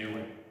with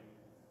doing.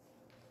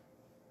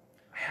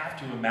 I have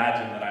to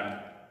imagine that I'm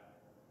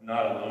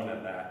not alone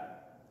in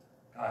that.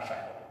 Gosh, I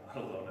hope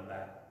I'm not alone in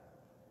that.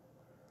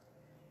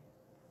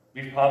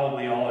 We've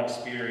probably all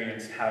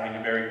experienced having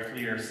a very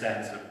clear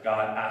sense of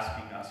God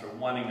asking us or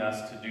wanting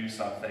us to do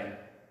something,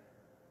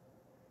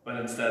 but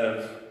instead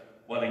of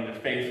wanting to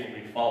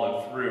faithfully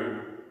follow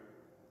through,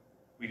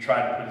 we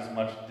try to put as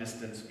much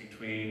distance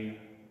between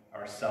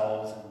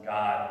ourselves and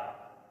God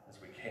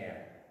as we can.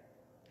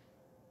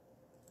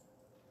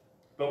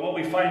 But what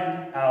we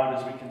find out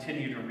as we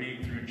continue to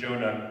read through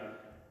Jonah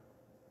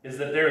is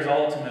that there is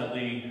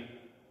ultimately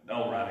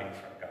no running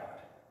from God.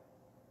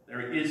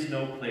 There is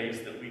no place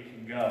that we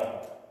can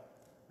go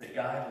that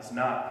God is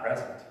not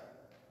present.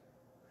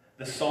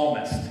 The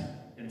psalmist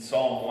in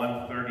Psalm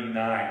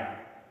 139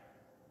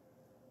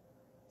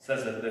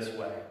 says it this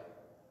way: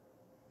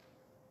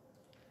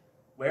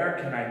 "Where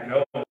can I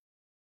go?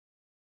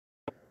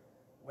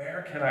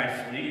 Where can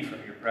I flee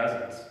from your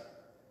presence?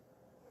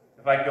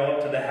 If I go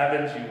up to the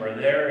heavens, you are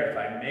there. If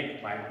I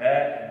make my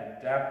bed in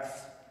the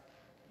depths,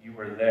 you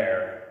are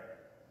there.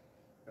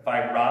 If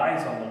I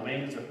rise on the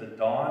wings of the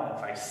dawn,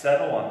 if I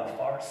settle on the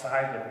far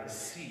side of the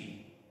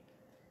sea,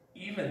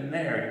 even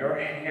there your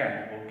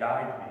hand will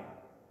guide me.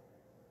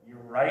 Your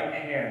right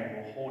hand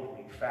will hold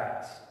me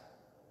fast.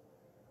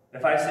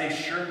 If I say,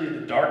 surely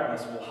the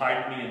darkness will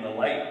hide me and the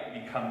light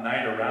become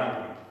night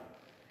around me,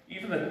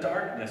 even the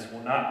darkness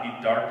will not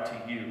be dark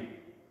to you.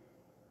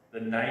 The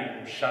night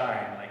will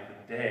shine like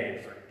the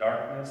day, for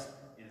darkness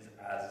is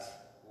as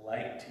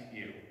light to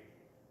you.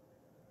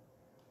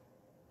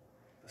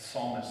 The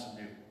psalmist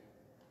knew.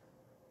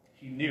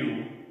 He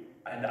knew,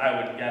 and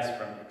I would guess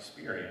from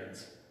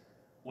experience,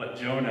 what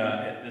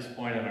Jonah at this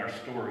point in our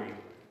story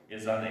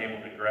is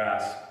unable to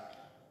grasp.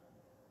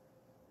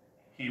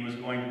 He was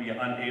going to be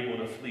unable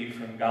to flee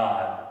from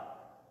God,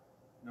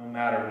 no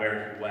matter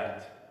where he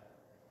went.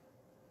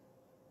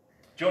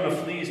 Jonah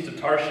flees to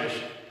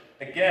Tarshish,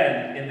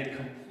 again in the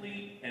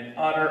complete and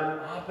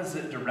utter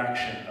opposite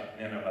direction of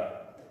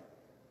Nineveh.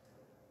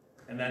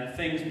 And then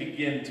things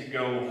begin to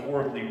go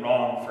horribly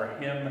wrong for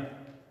him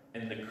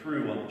and the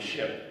crew on the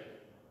ship.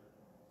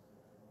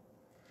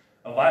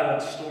 A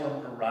violent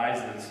storm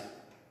arises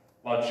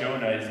while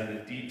Jonah is in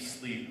a deep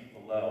sleep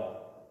below.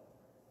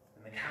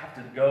 And the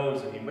captain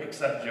goes and he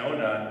wakes up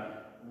Jonah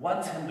and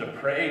wants him to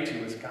pray to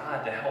his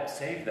God to help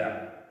save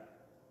them.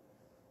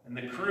 And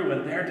the crew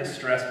in their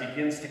distress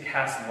begins to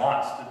cast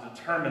lots to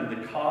determine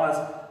the cause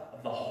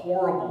of the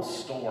horrible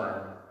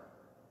storm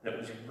that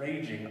was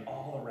raging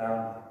all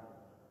around them.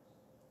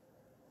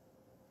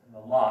 And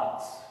the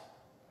lots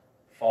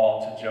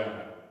fall to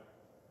Jonah.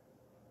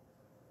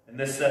 And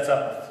this sets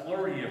up a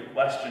flurry of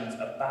questions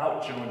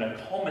about Jonah,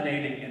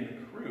 culminating in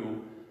the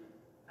crew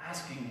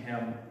asking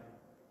him,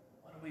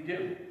 what do we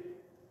do?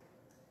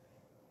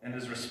 And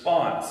his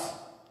response,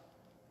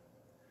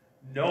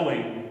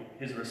 knowing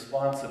his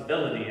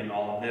responsibility in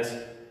all of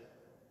this,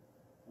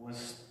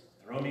 was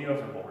throw me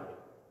overboard.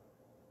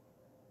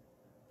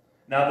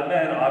 Now the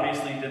men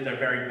obviously did their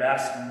very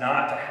best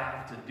not to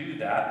have to do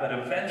that, but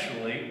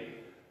eventually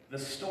the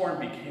storm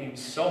became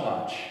so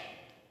much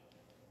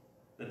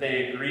that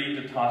they agreed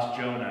to toss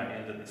Jonah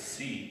into the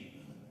sea,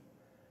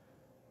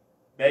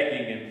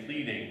 begging and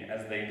pleading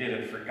as they did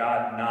it for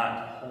God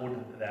not to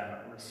hold them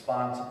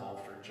responsible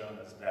for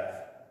Jonah's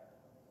death.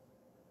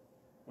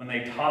 When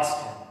they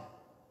tossed him,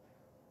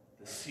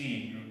 the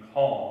sea grew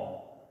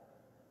calm,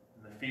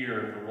 and the fear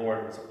of the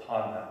Lord was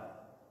upon them.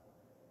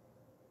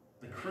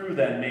 The crew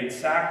then made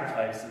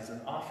sacrifices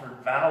and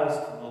offered vows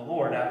to the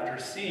Lord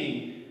after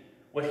seeing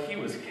what he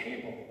was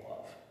capable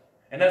of.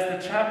 And as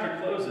the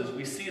chapter closes,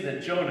 we see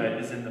that Jonah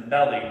is in the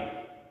belly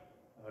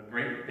of a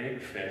great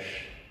big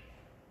fish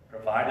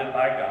provided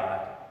by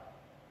God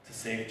to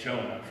save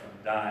Jonah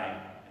from dying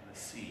in the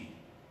sea.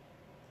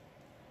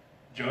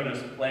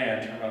 Jonah's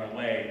plan to run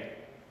away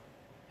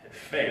had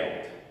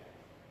failed,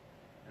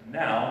 and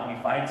now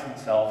he finds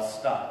himself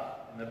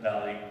stuck in the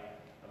belly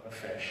of a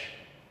fish.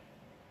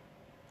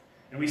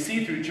 And we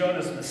see through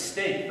Jonah's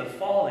mistake the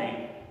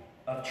folly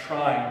of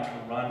trying to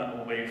run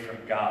away from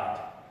God.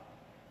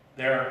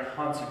 There are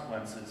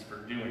consequences for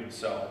doing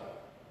so.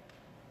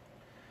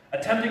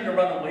 Attempting to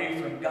run away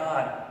from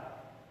God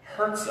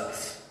hurts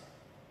us.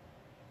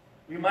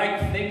 We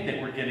might think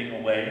that we're getting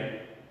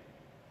away,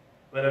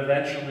 but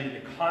eventually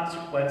the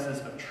consequences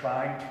of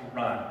trying to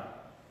run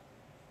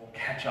will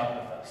catch up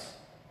with us.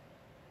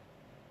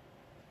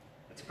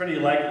 It's pretty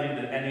likely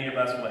that any of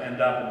us will end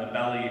up in the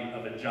belly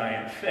of a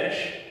giant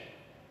fish,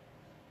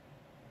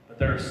 but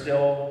there are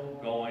still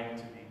going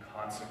to be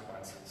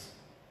consequences.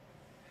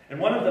 And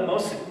one of the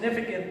most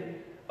significant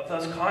of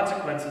those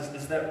consequences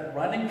is that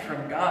running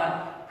from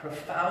God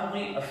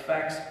profoundly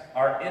affects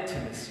our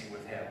intimacy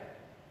with him.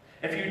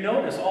 If you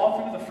notice,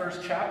 all through the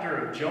first chapter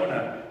of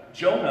Jonah,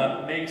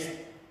 Jonah makes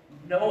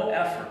no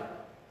effort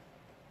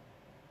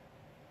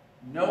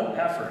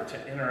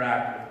to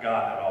interact with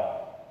God at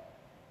all.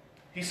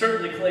 He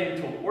certainly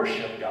claimed to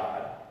worship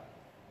God,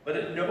 but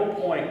at no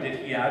point did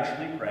he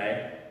actually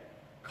pray,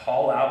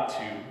 call out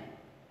to,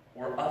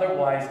 or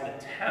otherwise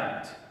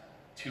attempt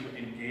to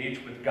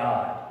engage with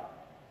God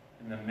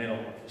in the middle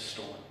of the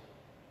storm.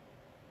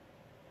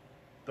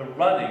 The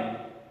running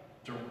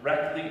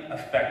directly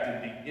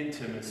affected the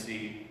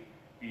intimacy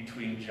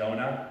between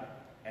Jonah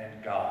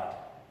and God.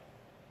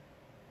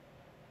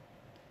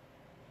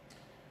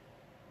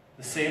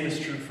 The same is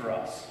true for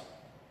us.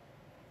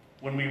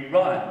 When we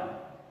run,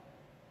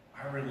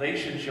 our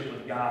relationship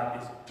with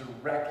God is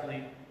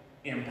directly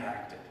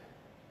impacted.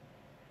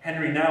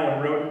 Henry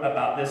Nouwen wrote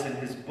about this in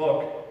his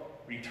book,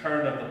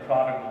 Return of the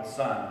Prodigal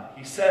Son.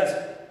 He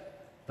says,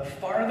 "The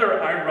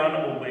farther I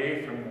run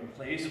away from the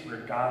place where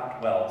God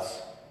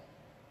dwells,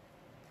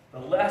 the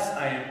less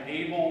I am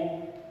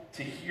able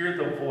to hear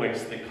the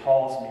voice that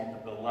calls me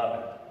the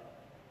beloved.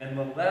 And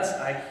the less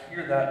I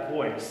hear that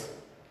voice,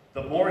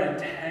 the more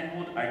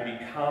entangled I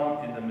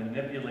become in the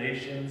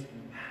manipulations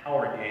and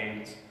power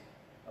games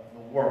of the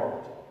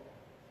world."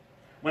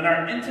 When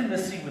our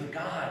intimacy with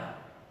God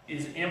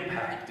is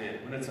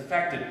impacted, when it's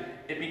affected,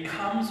 it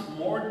becomes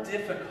more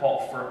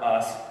difficult for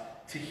us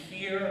to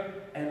hear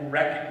and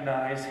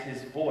recognize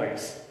his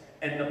voice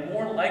and the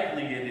more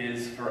likely it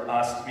is for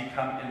us to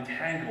become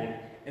entangled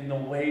in the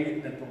way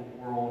that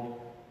the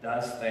world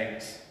does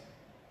things.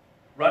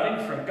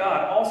 Running from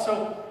God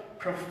also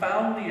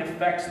profoundly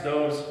affects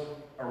those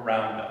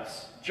around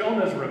us.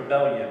 Jonah's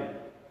rebellion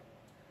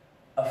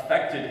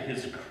affected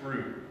his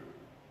crew.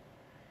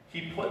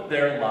 He put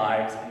their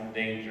lives in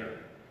danger.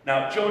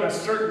 Now, Jonah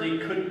certainly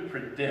couldn't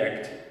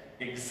predict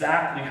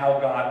exactly how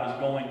God was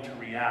going to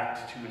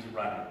react to his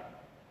running.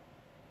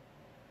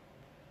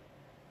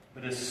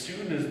 But as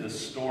soon as the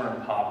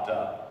storm popped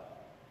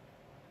up,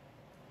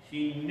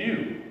 he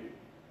knew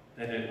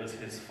that it was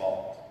his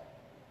fault,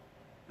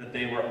 that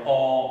they were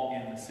all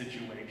in the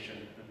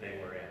situation that they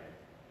were in.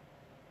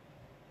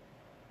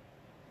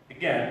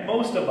 Again,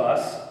 most of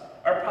us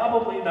are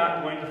probably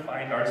not going to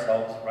find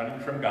ourselves running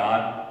from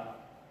God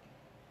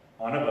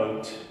on a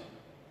boat,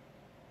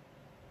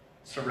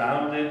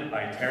 surrounded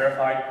by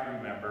terrified crew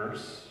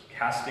members,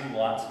 casting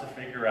lots to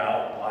figure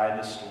out why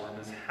the storm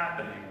is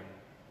happening.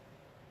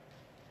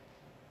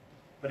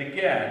 But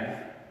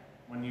again,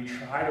 when you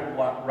try to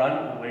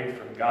run away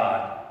from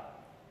God,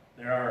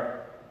 there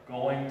are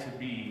going to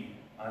be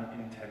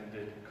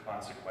unintended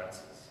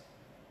consequences.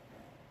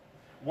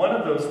 One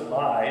of those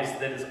lies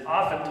that is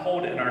often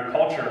told in our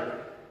culture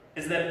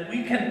is that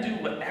we can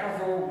do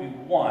whatever we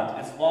want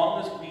as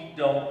long as we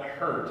don't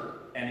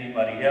hurt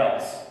anybody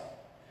else.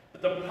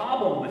 But the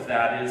problem with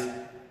that is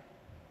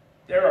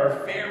there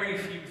are very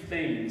few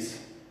things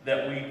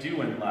that we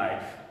do in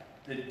life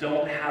that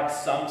don't have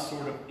some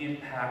sort of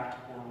impact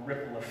or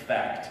ripple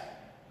effect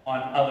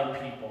on other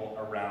people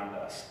around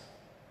us.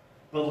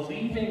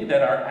 Believing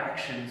that our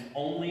actions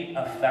only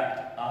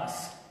affect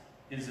us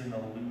is an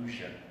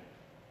illusion.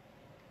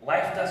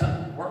 Life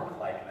doesn't work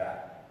like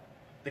that.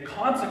 The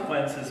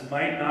consequences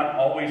might not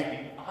always be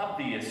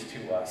obvious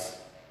to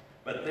us,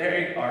 but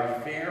they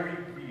are very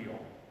real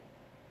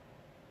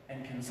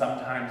and can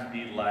sometimes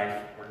be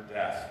life or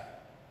death.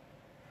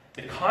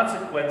 The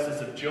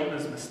consequences of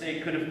Jonah's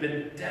mistake could have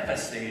been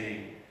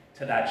devastating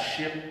to that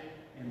ship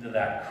and to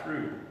that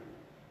crew.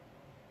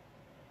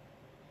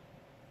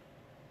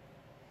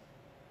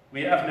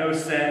 We have no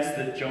sense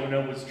that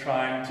Jonah was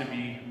trying to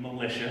be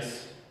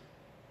malicious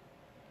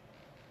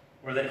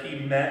or that he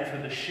meant for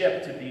the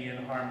ship to be in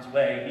harm's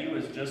way. He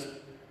was just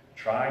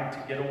trying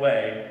to get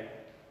away,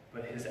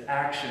 but his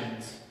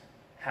actions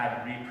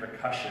had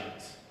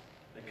repercussions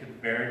that could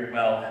very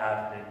well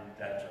have been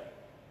deadly.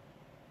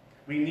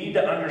 We need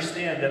to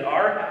understand that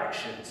our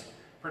actions,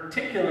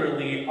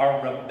 particularly our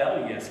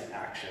rebellious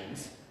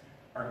actions,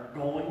 are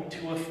going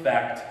to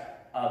affect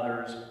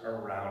others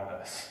around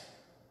us.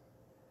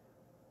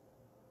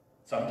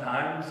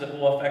 Sometimes it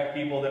will affect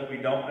people that we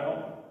don't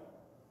know.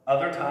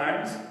 Other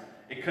times,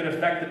 it could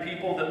affect the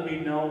people that we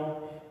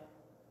know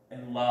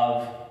and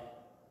love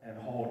and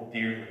hold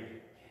dearly.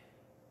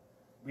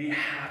 We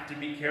have to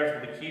be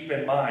careful to keep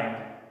in mind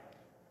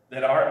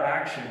that our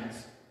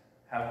actions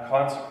have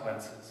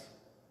consequences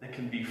that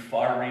can be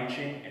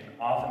far-reaching and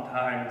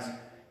oftentimes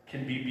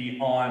can be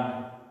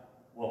beyond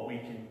what we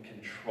can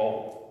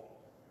control.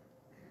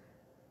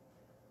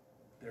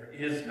 There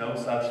is no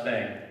such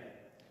thing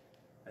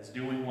as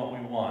doing what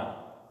we want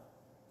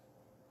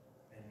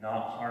and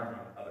not harming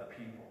other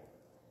people.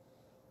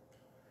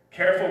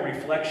 Careful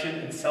reflection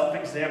and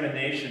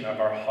self-examination of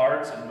our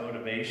hearts and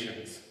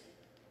motivations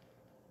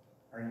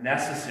are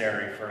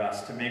necessary for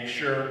us to make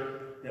sure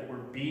that we're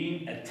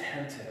being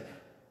attentive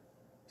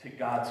to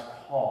God's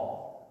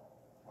call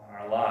on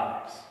our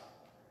lives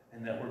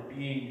and that we're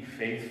being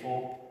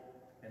faithful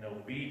and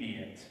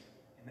obedient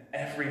in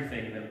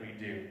everything that we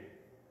do.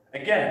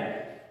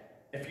 Again,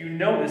 if you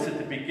notice at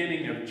the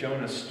beginning of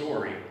Jonah's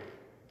story,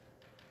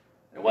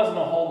 there wasn't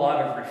a whole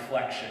lot of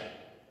reflection.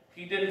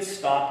 He didn't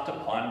stop to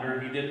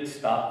ponder. He didn't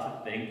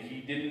stop to think.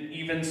 He didn't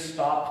even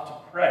stop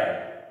to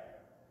pray.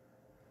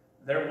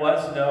 There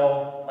was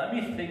no, let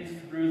me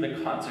think through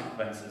the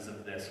consequences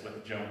of this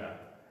with Jonah.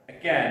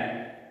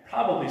 Again,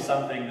 probably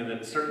something that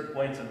at certain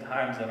points and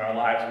times in our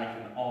lives we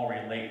can all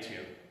relate to.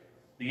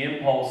 The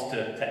impulse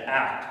to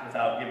act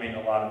without giving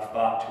a lot of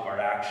thought to our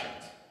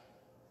actions.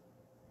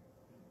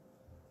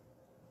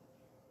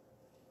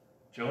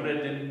 Jonah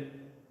didn't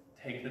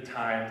take the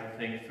time to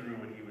think through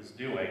what he was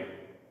doing.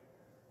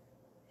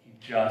 He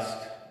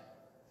just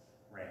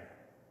ran.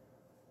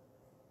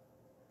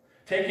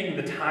 Taking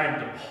the time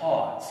to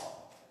pause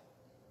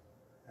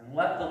and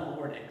let the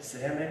Lord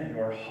examine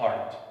your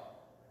heart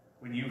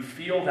when you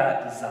feel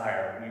that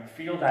desire, when you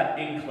feel that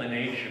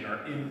inclination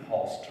or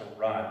impulse to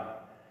run,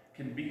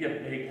 can be a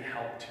big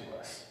help to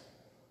us.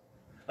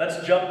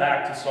 Let's jump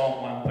back to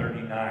Psalm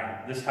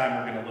 139. This time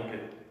we're going to look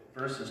at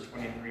verses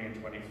 23 and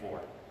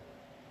 24.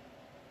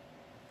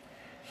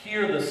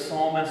 Here the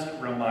psalmist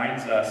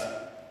reminds us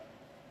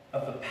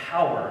of the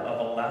power of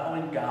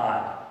allowing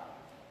God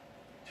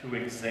to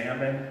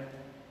examine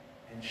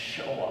and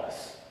show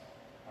us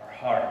our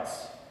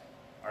hearts,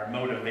 our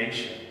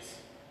motivations.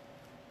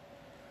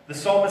 The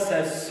psalmist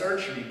says,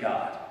 "Search me,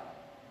 God,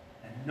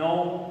 and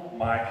know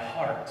my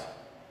heart.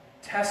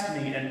 Test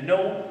me and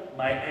know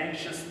my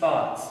anxious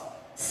thoughts.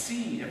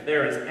 see if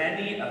there is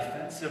any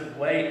offensive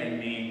way in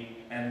me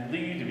and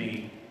lead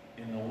me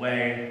in the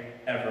way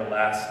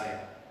everlasting.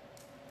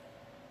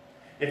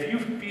 If you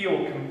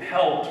feel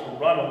compelled to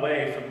run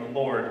away from the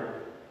Lord,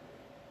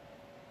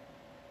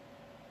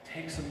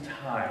 take some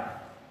time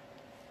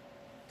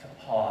to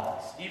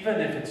pause, even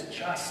if it's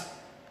just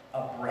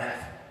a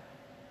breath.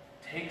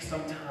 Take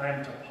some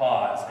time to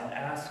pause and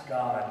ask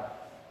God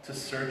to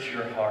search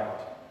your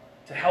heart,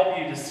 to help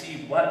you to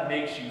see what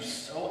makes you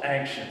so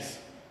anxious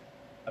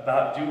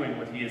about doing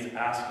what he is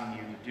asking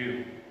you to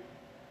do,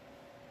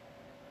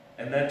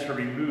 and then to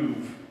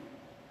remove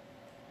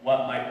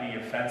what might be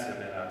offensive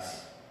in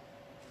us,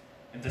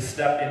 and to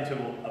step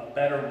into a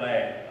better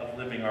way of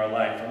living our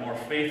life, a more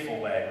faithful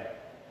way,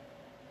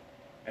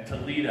 and to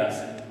lead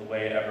us into the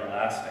way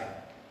everlasting.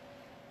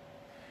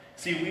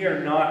 See, we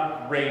are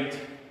not great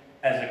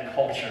as a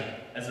culture,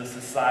 as a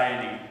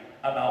society,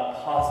 about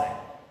pausing.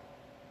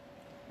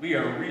 We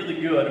are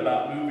really good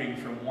about moving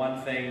from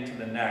one thing to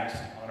the next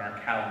on our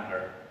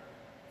calendar,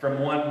 from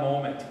one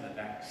moment to the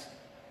next.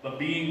 But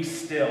being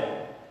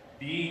still,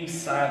 being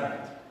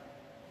silent,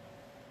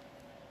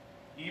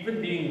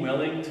 even being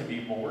willing to be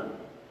bored,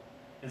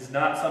 is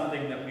not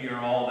something that we are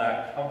all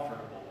that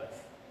comfortable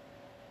with.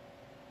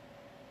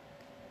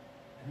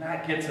 And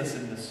that gets us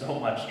into so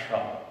much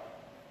trouble.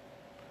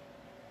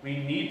 We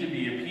need to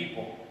be a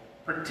people,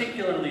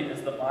 particularly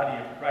as the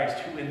body of Christ,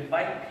 who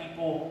invite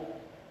people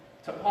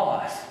to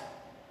pause,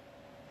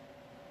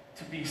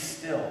 to be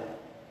still,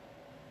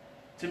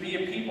 to be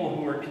a people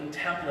who are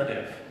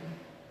contemplative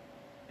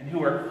and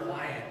who are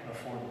quiet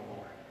before the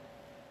Lord.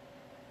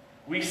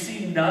 We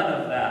see none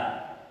of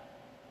that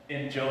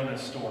in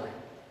Jonah's story.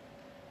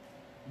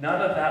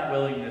 None of that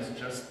willingness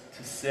just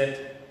to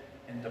sit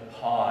and to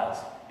pause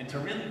and to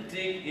really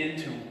dig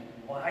into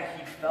why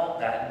he felt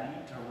that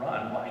need to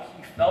run, why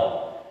he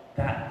felt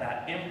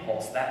that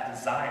impulse, that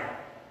desire.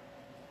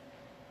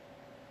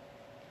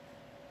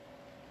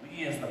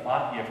 We as the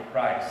body of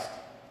Christ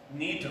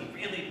need to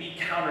really be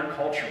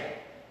countercultural.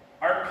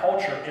 Our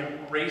culture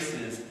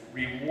embraces,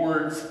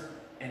 rewards,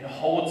 and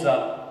holds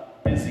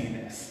up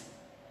busyness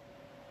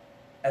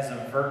as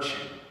a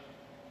virtue,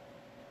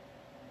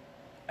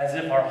 as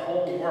if our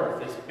whole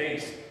worth is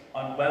based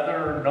on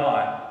whether or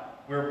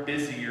not we're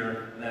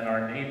busier than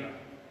our neighbor.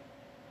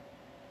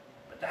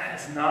 But that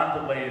is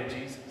not the way of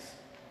Jesus.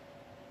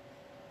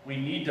 We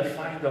need to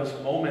find those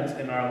moments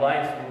in our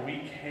life where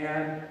we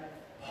can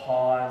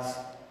pause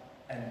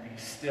and be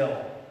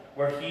still,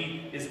 where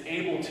he is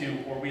able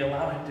to, or we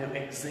allow him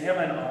to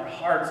examine our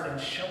hearts and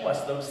show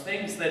us those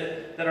things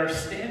that are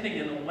standing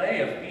in the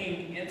way of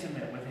being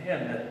intimate with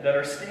him, that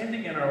are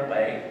standing in our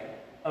way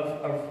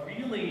of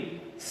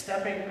really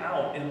stepping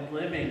out and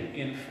living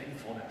in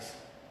faithfulness.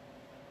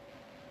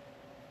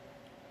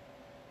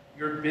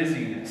 Your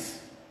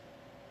busyness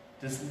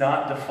does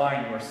not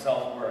define your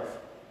self-worth.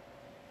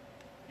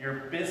 Your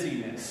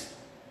busyness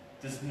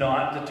does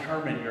not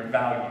determine your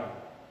value.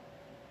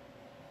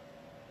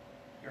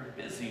 Your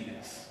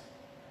busyness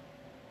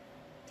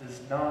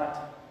does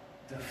not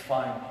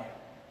define you.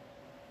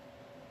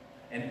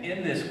 And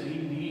in this, we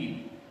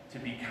need to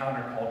be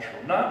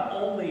countercultural. Not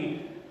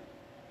only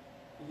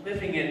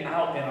living it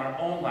out in our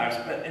own lives,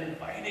 but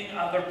inviting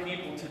other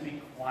people to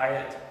be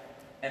quiet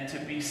and to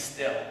be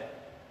still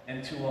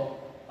and to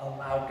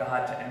allow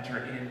God to enter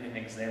in and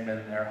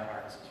examine their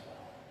hearts as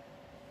well.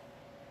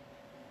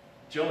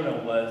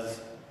 Jonah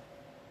was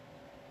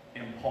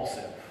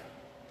impulsive,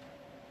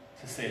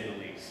 to say the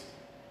least.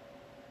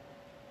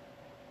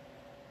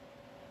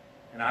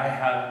 And I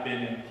have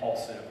been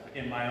impulsive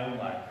in my own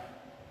life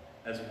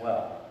as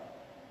well.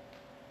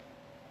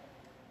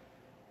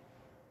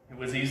 It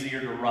was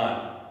easier to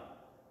run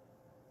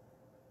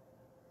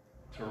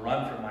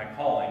from my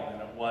calling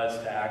than it was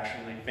to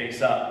actually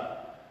face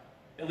up,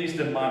 at least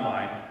in my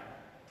mind,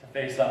 to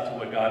face up to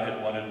what God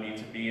had wanted me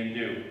to be and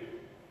do.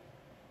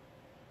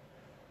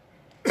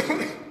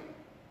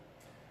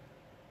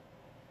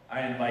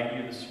 I invite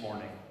you this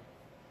morning,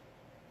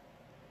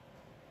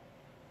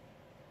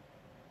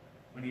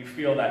 when you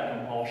feel that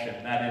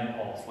compulsion, that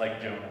impulse,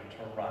 like Jonah,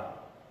 to run,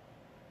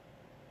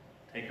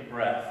 take a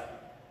breath,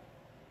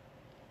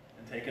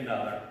 and take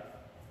another,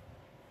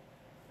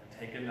 and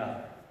take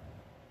another,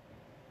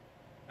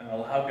 and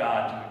allow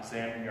God to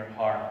examine your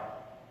heart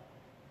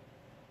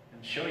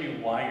and show you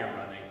why you're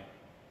running,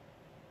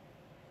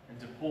 and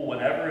to pull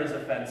whatever is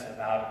offensive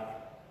out of you,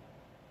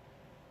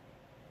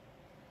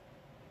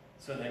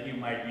 so that you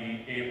might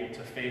be able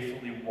to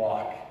faithfully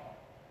walk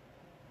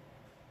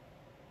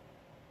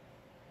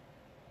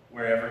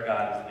wherever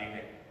God is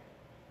leading.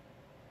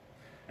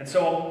 And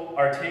so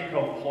our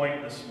take-home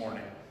point this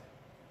morning,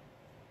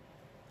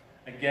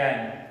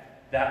 again,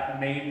 that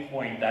main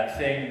point, that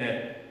thing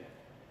that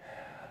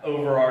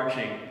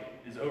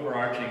is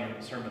overarching in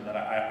the sermon that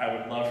I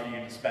would love for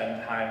you to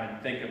spend time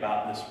and think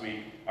about this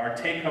week. Our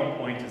take-home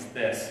point is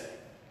this: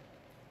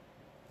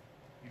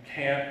 you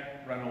can't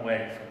run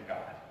away from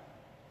God.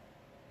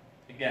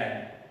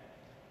 Again,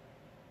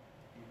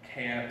 you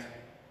can't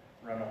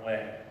run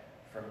away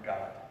from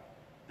God.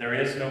 There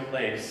is no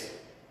place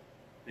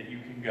that you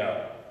can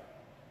go,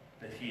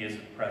 that he is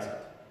present.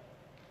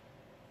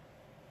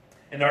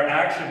 And our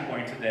action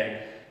point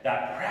today,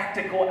 that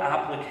practical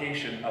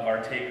application of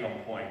our take-home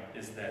point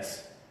is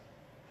this.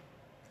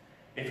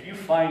 If you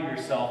find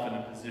yourself in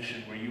a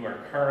position where you are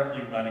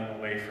currently running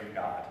away from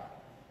God,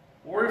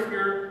 or if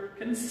you're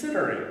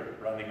considering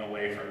running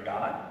away from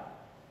God,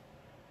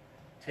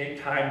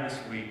 take time this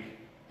week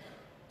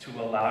to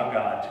allow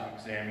God to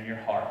examine your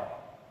heart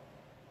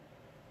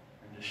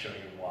and to show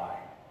you why.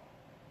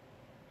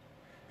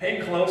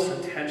 Pay close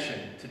attention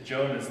to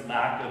Jonah's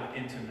lack of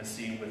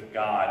intimacy with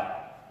God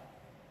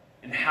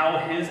and how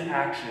his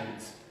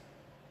actions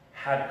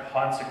had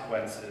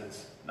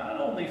consequences, not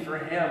only for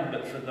him,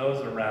 but for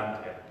those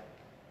around him.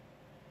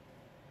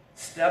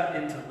 Step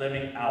into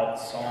living out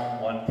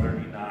Psalm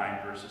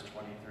 139, verses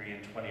 23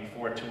 and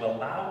 24, to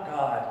allow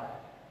God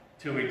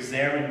to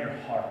examine your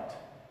heart,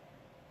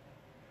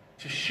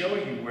 to show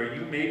you where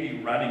you may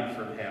be running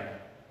from him,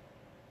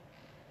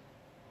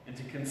 and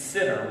to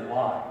consider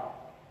why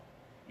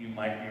you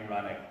might be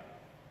running.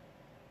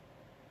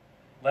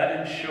 Let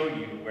him show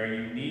you where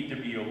you need to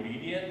be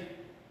obedient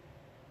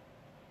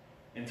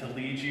and to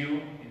lead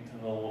you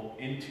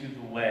into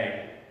the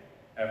way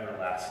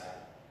everlasting.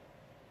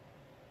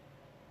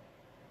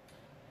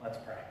 Let's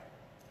pray.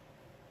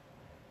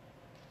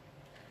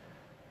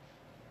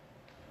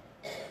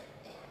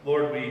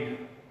 Lord, we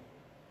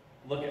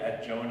look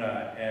at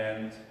Jonah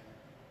and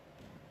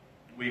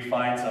we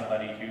find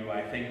somebody who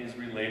I think is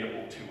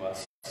relatable to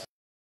us.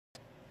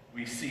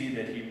 We see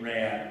that he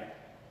ran,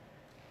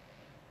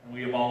 and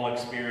we have all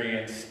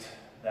experienced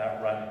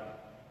that running.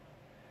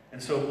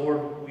 And so,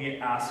 Lord, we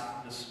ask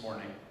this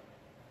morning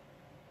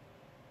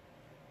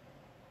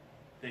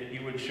that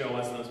you would show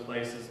us those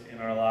places in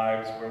our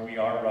lives where we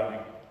are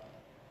running,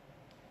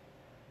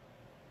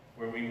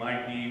 where we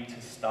might need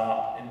to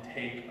stop and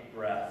take a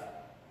breath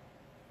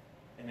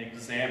and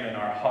examine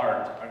our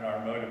heart and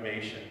our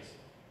motivations,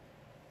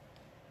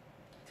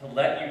 to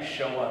let you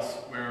show us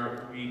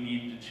where we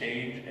need to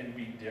change and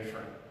be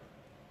different.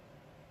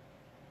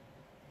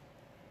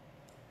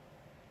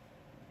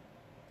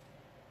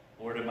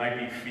 Lord, it might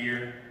be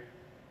fear.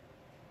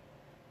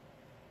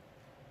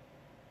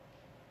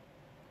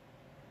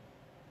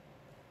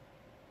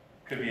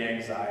 Could be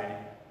anxiety.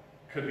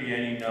 Could be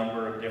any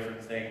number of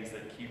different things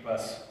that keep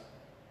us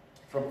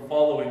from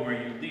following where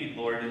you lead,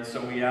 Lord. And so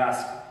we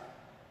ask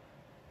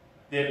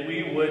that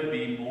we would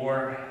be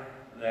more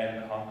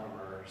than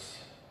conquerors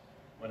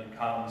when it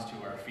comes to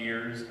our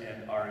fears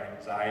and our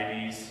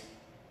anxieties.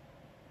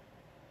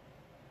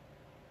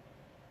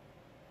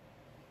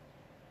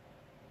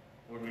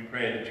 Lord, we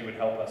pray that you would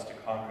help us to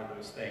conquer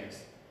those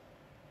things,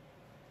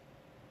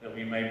 that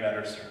we may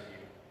better serve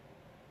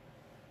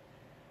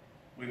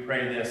you. We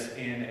pray this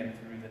in and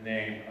through the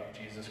name of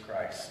Jesus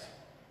Christ.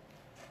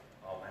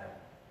 Amen.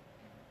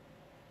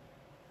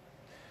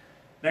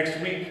 Next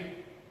week,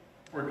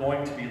 we're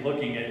going to be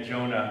looking at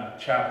Jonah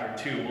chapter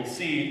 2. We'll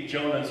see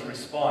Jonah's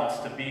response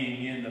to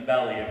being in the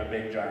belly of a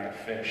big giant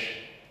fish.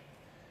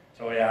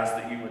 So I ask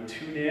that you would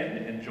tune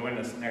in and join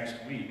us next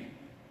week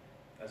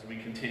as we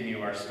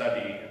continue our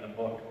study in the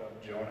book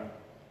of Jonah.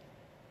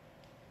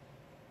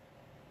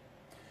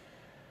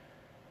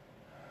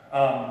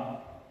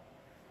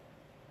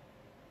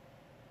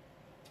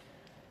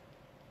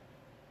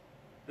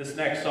 This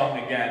next song,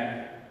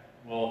 again,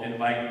 will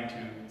invite you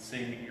to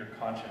sing your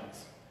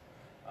conscience.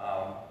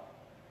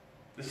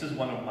 This is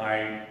one of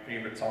my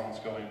favorite songs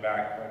going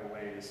back quite a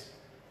ways.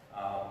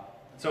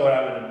 So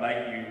I would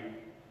invite you,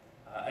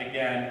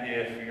 again,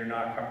 if you're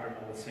not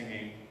comfortable with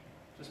singing,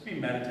 just be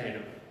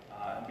meditative,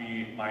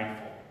 be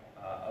mindful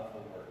of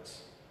the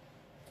words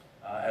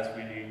as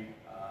we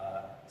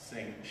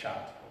sing and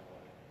shout to the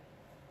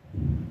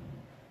Lord.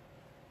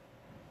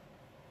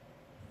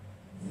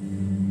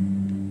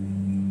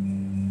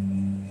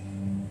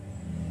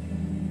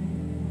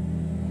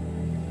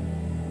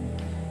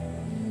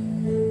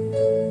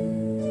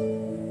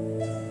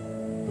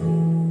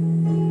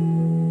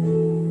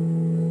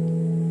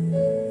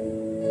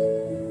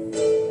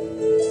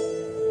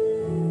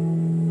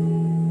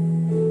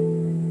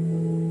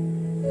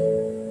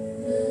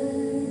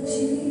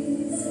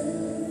 Jesus, my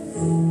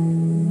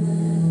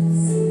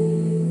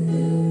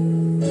Savior.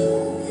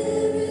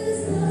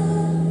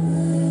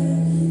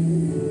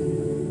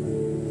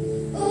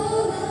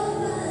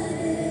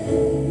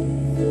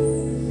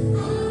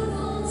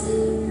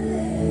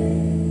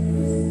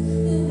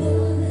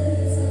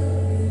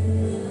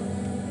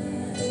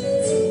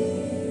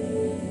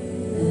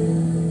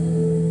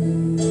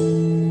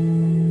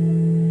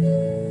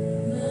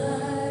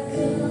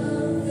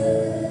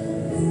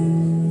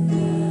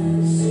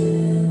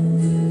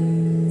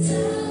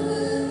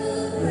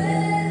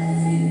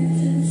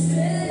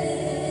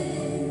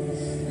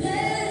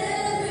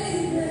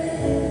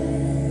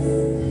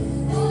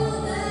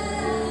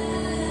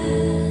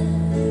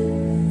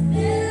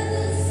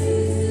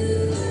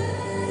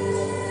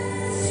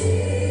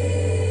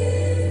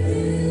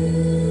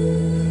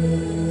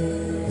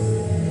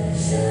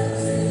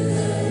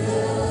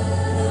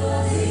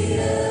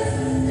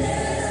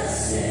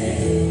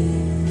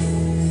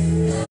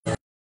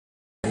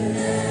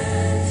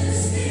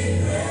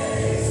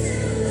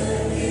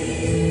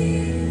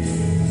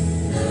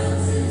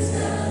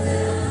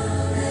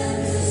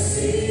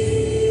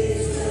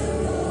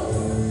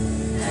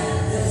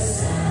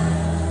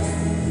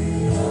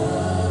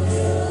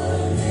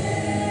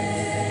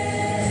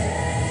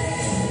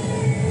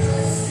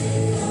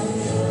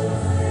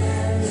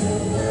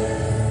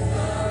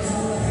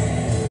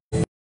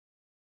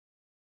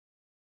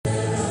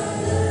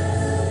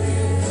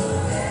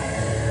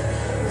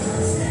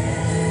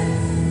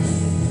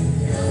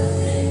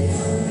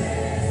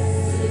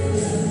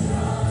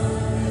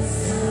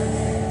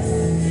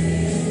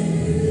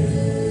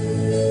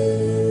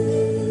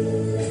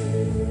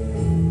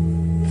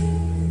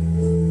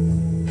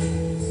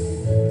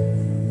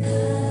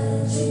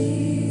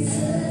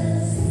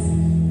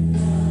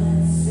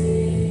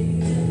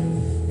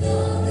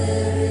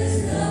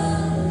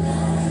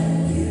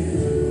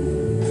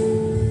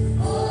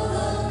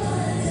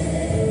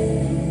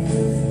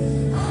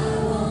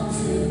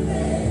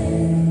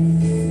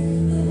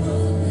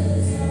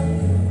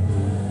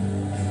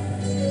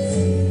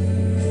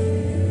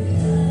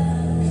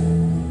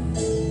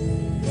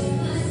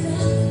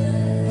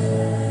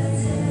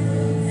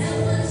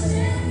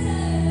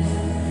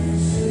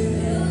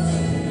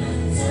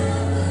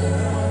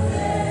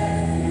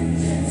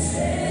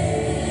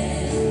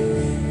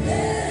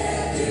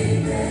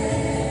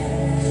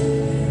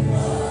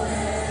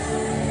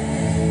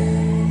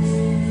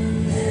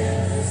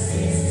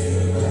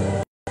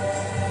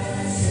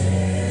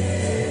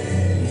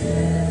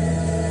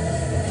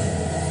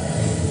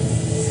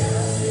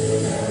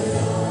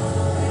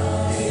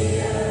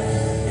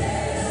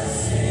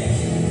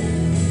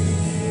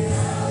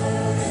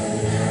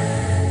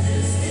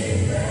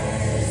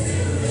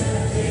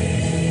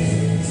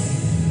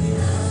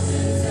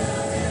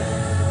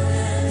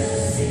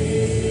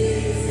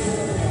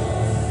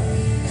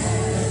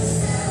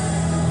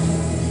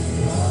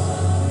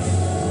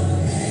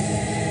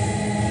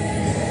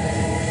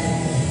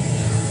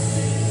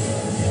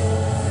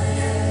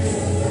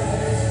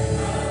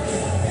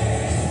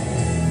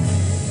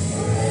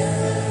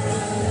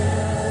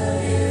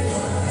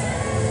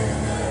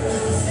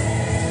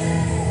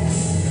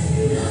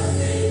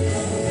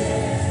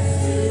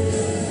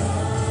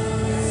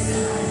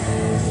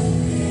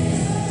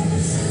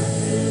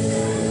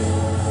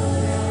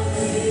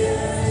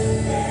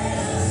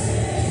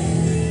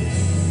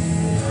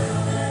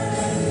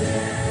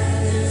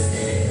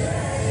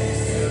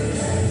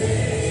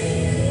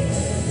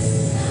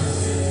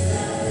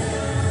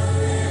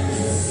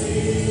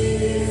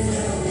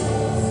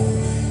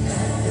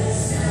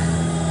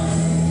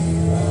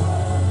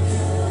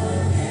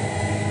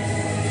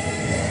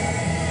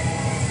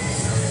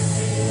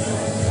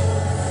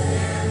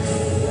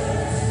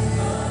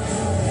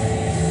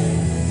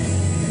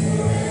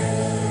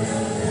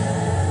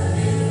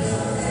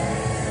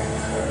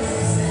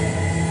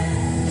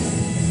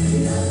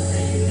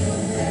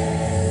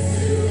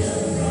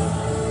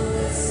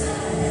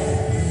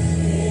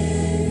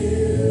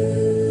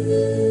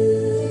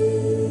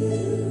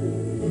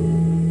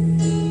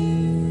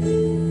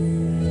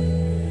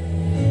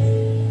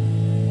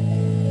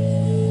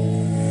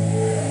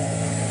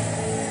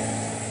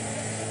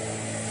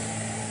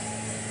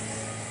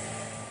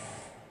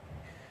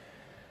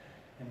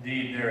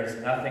 there is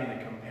nothing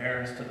that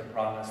compares to the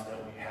promise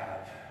that we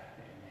have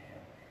in him.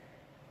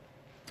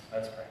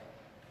 Let's pray.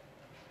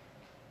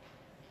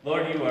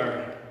 Lord, you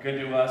are good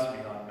to us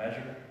beyond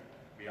measure,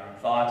 beyond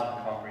thought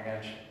and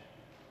comprehension.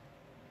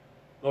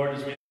 Lord,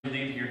 as we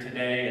leave here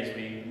today, as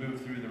we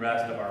move through the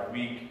rest of our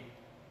week,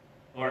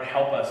 Lord,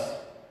 help us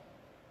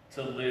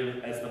to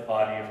live as the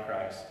body of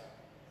Christ,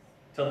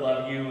 to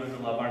love you and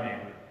to love our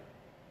neighbor.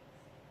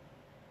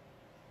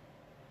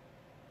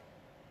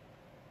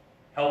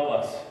 Help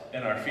us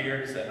in our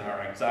fears and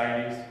our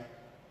anxieties.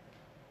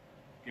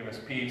 Give us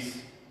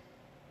peace,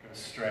 give us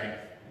strength,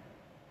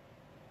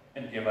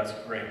 and give us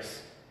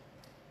grace.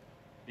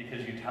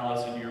 Because you tell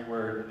us in your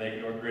word that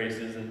your grace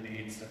is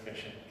indeed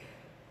sufficient.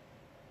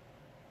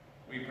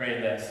 We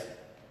pray this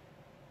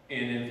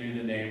in and through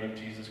the name of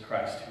Jesus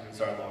Christ, who is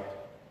our Lord.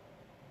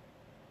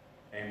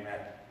 Amen.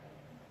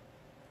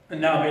 And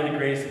now may the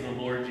grace of the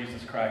Lord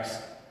Jesus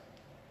Christ,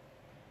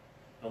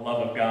 the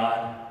love of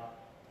God,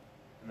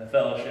 and the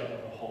fellowship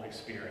of the Holy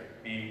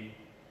Spirit be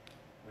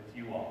with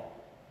you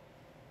all.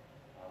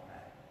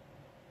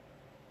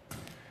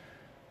 Amen.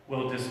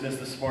 We'll dismiss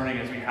this morning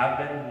as we have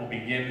been. We'll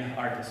begin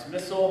our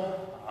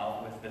dismissal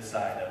with this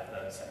side of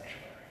the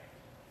sanctuary.